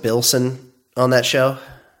 wasn't Bilson on that show?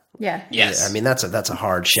 Yeah. Yes, I mean that's a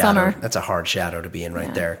hard shadow. Summer. That's a hard shadow to be in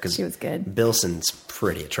right there because she was good. Bilson's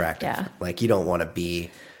pretty attractive. Yeah. Like you don't want to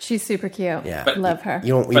be. She's super cute. Yeah, But Love her.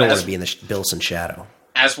 You don't But want as- to be in the Bilson shadow.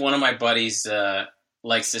 as one of my buddies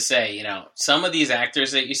likes to say, some of these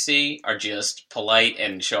actors that you see are just polite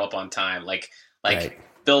and show up on time. Like Right.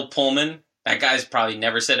 Bill Pullman, that guy's probably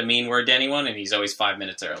never said a mean word to anyone, and he's always 5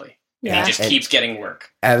 minutes early. Yeah. And he just And- keeps getting work.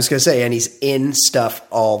 I was gonna say, and he's in stuff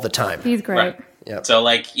all the time. He's great. Right. Yep. So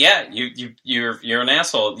you're an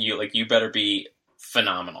asshole. You better be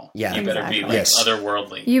phenomenal. Yeah. You better be Exactly. Yes.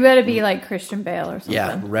 otherworldly. You better be like Christian Bale or something.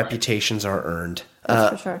 Yeah, reputations are earned.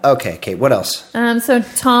 That's for sure. Okay, Kate. What else? So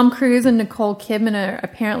Tom Cruise and Nicole Kidman are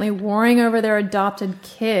apparently warring over their adopted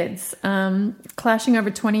kids, clashing over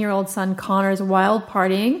 20-year-old son Connor's wild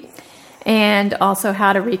partying, and also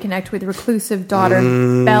how to reconnect with reclusive daughter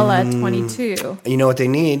Bella, 22. You know what they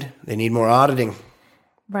need? They need more auditing.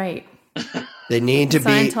 Right. They need to be.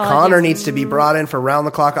 Scientology. Connor needs to be brought in for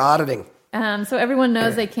round-the-clock auditing. So everyone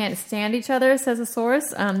knows they can't stand each other, says a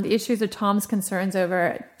source. The issues are Tom's concerns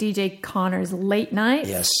over DJ Connor's late nights.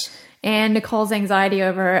 Yes. And Nicole's anxiety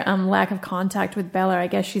over lack of contact with Bella. I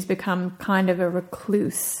guess she's become kind of a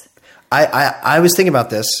recluse. I was thinking about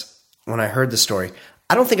this when I heard the story.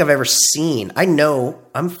 I don't think I've ever seen. I know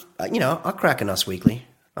I'll crack an Us Weekly.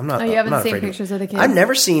 I'm not. Oh, you haven't I'm not seen afraid pictures of the kids? I've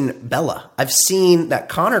never seen Bella. I've seen that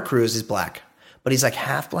Connor Cruise is black, but he's like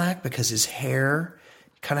half black because his hair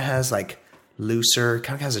kind of has like looser,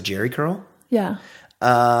 kind of has a Jerry curl. Yeah.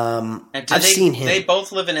 And I've seen him. They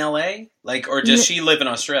both live in LA, or does she live in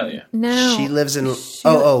Australia? No. She lives in.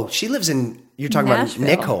 She lives in. You're talking Nashville.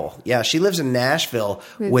 about Nicole. Yeah, she lives in Nashville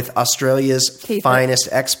with Australia's Keith- finest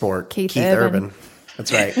export, Keith Urban.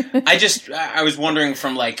 That's right. I was wondering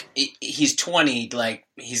from he's 20,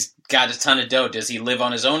 he's got a ton of dough. Does he live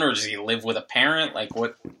on his own or does he live with a parent? Like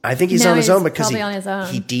what? I think he's No, on his he's own because probably on his own.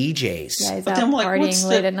 he DJs. Yeah, he's But out then, what's partying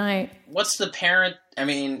late at night. What's the parent? I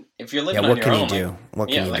mean, if you're living Yeah, on what your can own, you do? What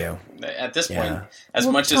can you do? At this Yeah. point, as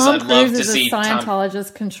Well, much as Tom I'd love Cruise to is see a Tom,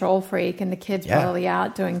 Scientologist control freak, and the kid's Yeah. probably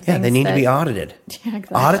out doing things. Yeah, they need to be that- audited. Yeah,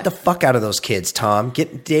 exactly. Audit the fuck out of those kids, Tom.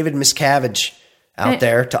 Get David Miscavige out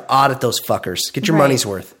there to audit those fuckers. Get your Right. money's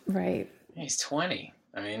worth. Right. he's 20.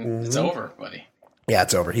 I mean, Mm-hmm. it's over, buddy. Yeah,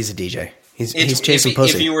 it's over. He's a DJ. He's It's, chasing if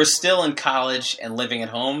pussy. you were still in college and living at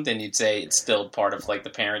home, then you'd say it's still part of the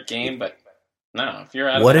parent game. But no, if you're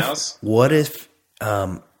out of the house, What if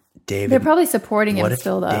David? They're probably supporting him what if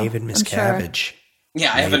still, though. David I'm sure. Miscavige?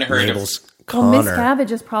 yeah, I haven't heard of. labels Well, Connor.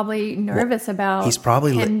 Miscavige is probably nervous about he's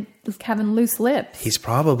probably having loose lips. He's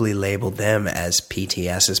probably labeled them as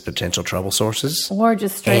PTS as potential trouble sources. Or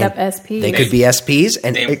just straight And up SP. They could be SPs,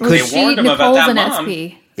 and They- it they could. warned him about Nicole's that an mom.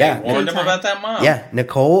 SP. Yeah. They warned him about that mom. Yeah.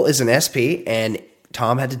 Nicole is an SP, and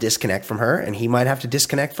Tom had to disconnect from her, and he might have to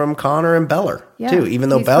disconnect from Connor and Beller too. Even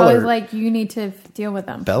though He's Beller, probably like, you need to deal with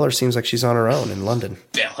them. Beller seems like she's on her own in London.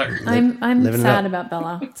 Beller. I'm living it sad up. about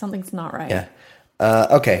Bella. Something's not right. Yeah.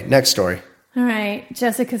 Okay. Next story. All right,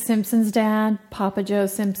 Jessica Simpson's dad, Papa Joe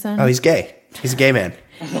Simpson. Oh, he's gay. He's a gay man.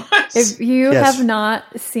 If you Yes. have not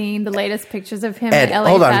seen the latest pictures of him Ed, at LA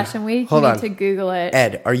hold on. Fashion Week, Hold you on. need to Google it.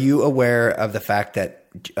 Ed, are you aware of the fact that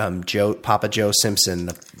Papa Joe Simpson,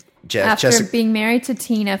 After being married to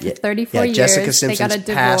Tina for 34 years, Jessica they got Simpson's a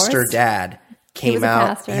divorce. pastor dad came was a out.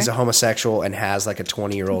 pastor. He's a homosexual and has like a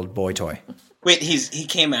 20-year-old boy toy. Wait, he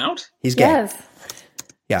came out? He's gay. Yes.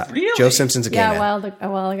 Yeah. Really? Joe Simpson's a gay Yeah, man. a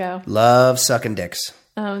while ago. Loves sucking dicks.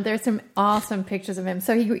 There's some awesome pictures of him.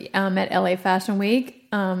 So he at LA Fashion Week.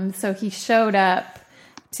 So he showed up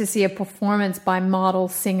to see a performance by model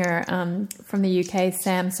singer from the UK,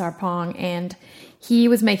 Sam Sarpong, and he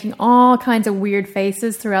was making all kinds of weird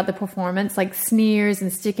faces throughout the performance, like sneers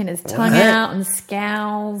and sticking his tongue out and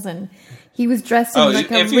scowls, and he was dressed in like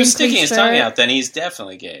a if he was sticking his tongue shirt. out, then he's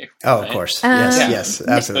definitely gay. Oh, right? of course. Yes,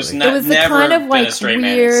 Yeah. absolutely. There's It was the never kind of been a like straight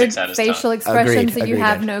man that weird sticks out his facial tongue. expressions that you Agreed,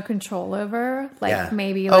 have Ed. no control over, like Yeah.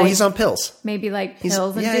 maybe Oh, like he's on pills. maybe like He's,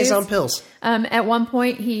 pills and yeah, he's dudes. on pills. At one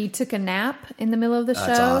point, he took a nap in the middle of the show.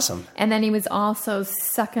 That's awesome. And then he was also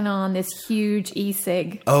sucking on this huge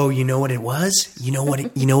e-cig. Oh, you know what it was? You know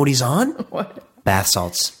what he's on? What? Bath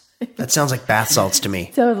salts. That sounds like bath salts to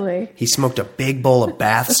me. Totally. He smoked a big bowl of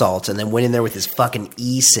bath salts and then went in there with his fucking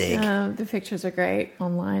e-cig. The pictures are great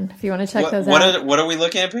online if you want to check What, those what out. Are we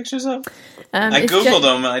looking at pictures of? I It's Googled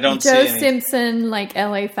them. I don't see Joe any. Simpson, like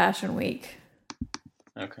LA Fashion Week.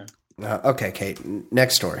 Okay. Okay, Kate.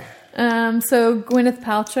 Next story. So Gwyneth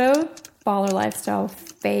Paltrow, baller lifestyle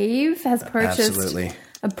fave, has purchased Absolutely.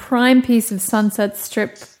 a prime piece of Sunset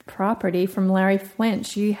Strip property from Larry Flint.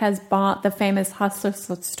 She has bought the famous Hustler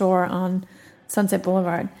store on Sunset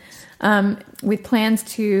Boulevard with plans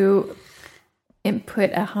to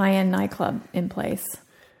put a high-end nightclub in place.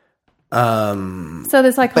 So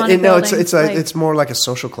this iconic But building, it's more like a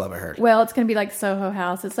social club, I heard. well, it's going to be like Soho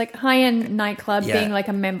House. It's like high-end nightclub Yeah. being like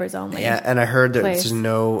a members only. Yeah, and I heard that Place. there's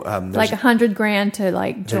no like $100,000 to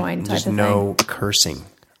like join type there's of no cursing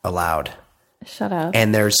allowed. thing. Shut up.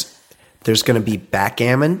 And there's going to be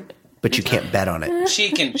backgammon, but you can't bet on it.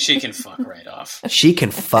 She can fuck right off. She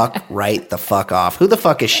can fuck right the fuck off. Who the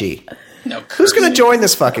fuck is she? No, Who's going to join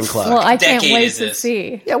this fucking club? Well, I can't decade wait is to this?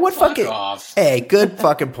 see. Yeah, what Fuck fucking... off. Hey, good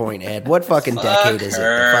fucking point, Ed. What fucking decade is it? The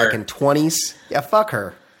her. fucking 20s? Yeah, fuck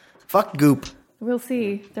her. Fuck Goop. We'll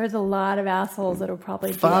see. There's a lot of assholes that'll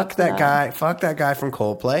probably be up Fuck for that guy. Fuck that guy from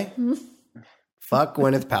Coldplay. Fuck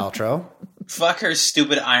Gwyneth Paltrow. Fuck her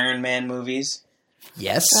stupid Iron Man movies.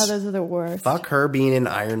 Yes. Oh, those are the worst. Fuck her being in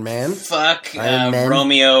Iron Man. Fuck Iron Man.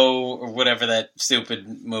 Romeo or whatever that stupid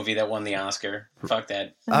movie that won the Oscar. Fuck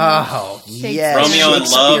that. Oh, yes. Romeo in Love.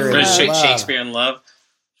 Shakespeare Or in Love. Shakespeare in Love.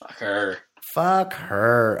 Fuck her. Fuck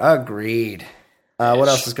her. Agreed. What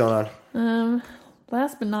else is going on?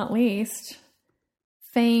 Last but not least,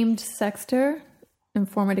 famed sexter and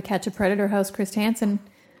former To Catch a Predator host Chris Hansen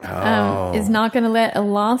is not going to let a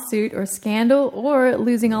lawsuit or scandal or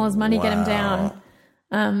losing all his money get him down.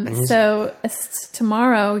 So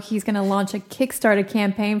tomorrow he's going to launch a Kickstarter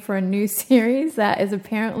campaign for a new series that is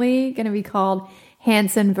apparently going to be called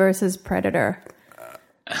Hansen versus Predator.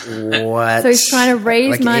 What? So he's trying to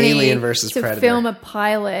raise Like money Alien versus to Predator. film a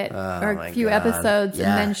pilot or my a few God. episodes Yeah.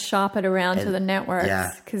 and then shop it around to the networks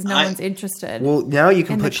yeah. because no one's interested. Well, now you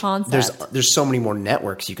can in the put... concept. There's so many more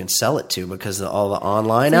networks you can sell it to because of all the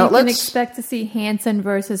online So you outlets. can expect to see Hansen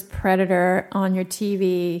versus Predator on your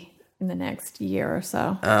TV in the next year or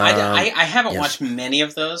so. I haven't watched many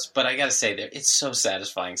of those, but I gotta say that it's so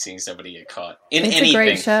satisfying seeing somebody get caught in It's a anything.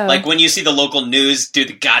 great show. Like when you see the local news do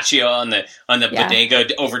the gotcha on the Yeah.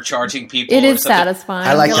 bodega overcharging people. It or is something. satisfying.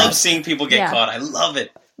 I like I that. love seeing people get Yeah. caught. I love it.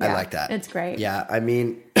 I like that. It's great. Yeah, I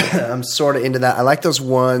mean, I'm sort of into that. I like those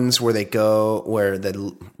ones where they go where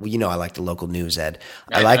I like the local news, Ed.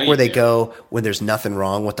 I I like know where you they do. go when there's nothing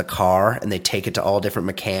wrong with the car and they take it to all different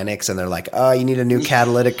mechanics and they're like, oh, you need a new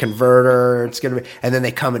catalytic converter. It's gonna be, and then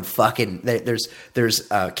they come and fucking there's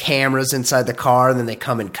cameras inside the car and then they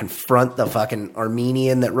come and confront the fucking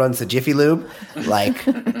Armenian that runs the Jiffy Lube. Like,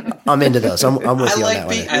 I'm into those. I'm with you on that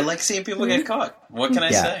one. I like seeing people get caught. What can I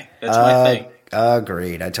Yeah. say? That's my thing.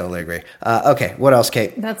 Agreed. I totally agree. Okay, what else,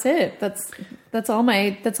 Kate? That's it. That's all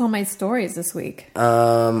my stories this week.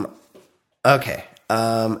 Okay.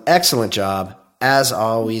 Excellent job. As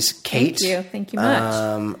always, Kate. Thank you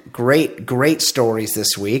much. Great stories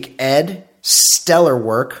this week. Ed, Stellar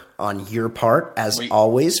work on your part, as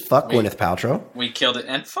always. Fuck Gwyneth Paltrow. We killed it,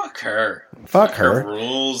 and fuck her. Fuck her.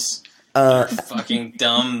 Rules. Her fucking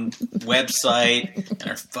dumb website and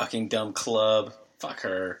her fucking dumb club. Fuck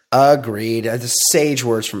her. Agreed. The sage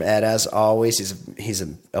words from Ed, as always. He's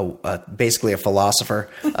basically a philosopher.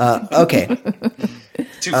 Okay.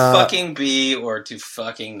 To fucking be or to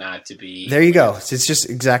fucking not to be. There you go. It's just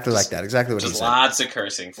exactly like that. Exactly what he said. Lots of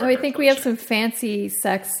cursing. I think we have some fancy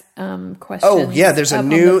sex questions. Oh yeah, there's a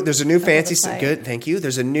new fancy. Good, thank you.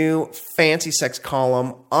 There's a new fancy sex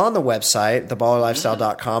column on the website,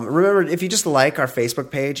 theballerlifestyle.com. Remember, if you just like our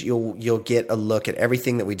Facebook page, you'll get a look at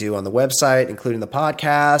everything that we do on the website, including the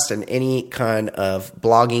podcast and any kind of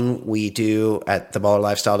blogging we do at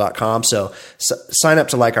theballerlifestyle.com. So sign up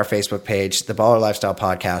to like our Facebook page, The Baller Lifestyle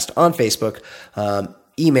Podcast on Facebook.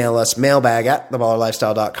 Email us, mailbag at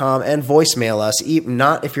theballerlifestyle.com, and voicemail us.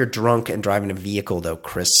 Not if you're drunk and driving a vehicle, though,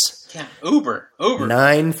 Chris. Yeah, Uber.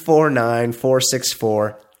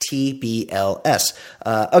 949-464-TBLS.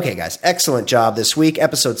 Okay, guys, excellent job this week.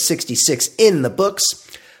 Episode 66 in the books.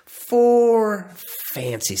 For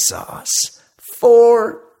Fancy Sauce.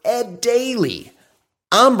 For Ed Daly.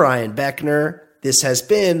 I'm Brian Beckner. This has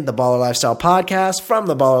been the Baller Lifestyle Podcast from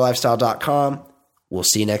theballerlifestyle.com. We'll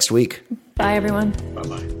see you next week. Bye, everyone.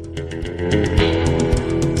 Bye-bye.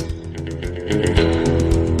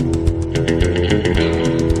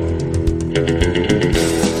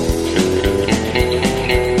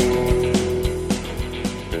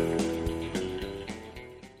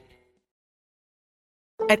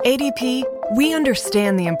 At ADP, we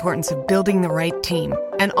understand the importance of building the right team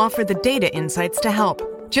and offer the data insights to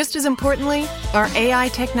help. Just as importantly, our AI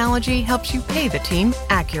technology helps you pay the team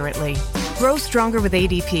accurately. Grow stronger with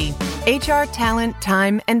ADP. HR, talent,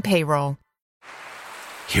 time, and payroll.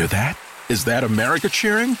 Hear that? Is that America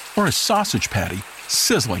cheering or a sausage patty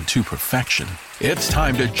sizzling to perfection? It's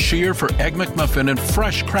time to cheer for Egg McMuffin and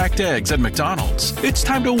fresh cracked eggs at McDonald's. It's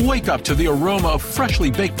time to wake up to the aroma of freshly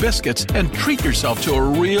baked biscuits and treat yourself to a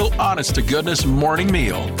real honest-to-goodness morning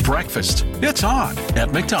meal. Breakfast. It's on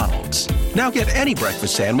at McDonald's. Now get any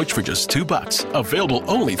breakfast sandwich for just $2. Available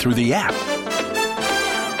only through the app.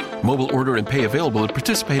 Mobile order and pay available at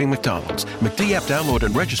participating McDonald's. McD app download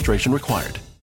and registration required.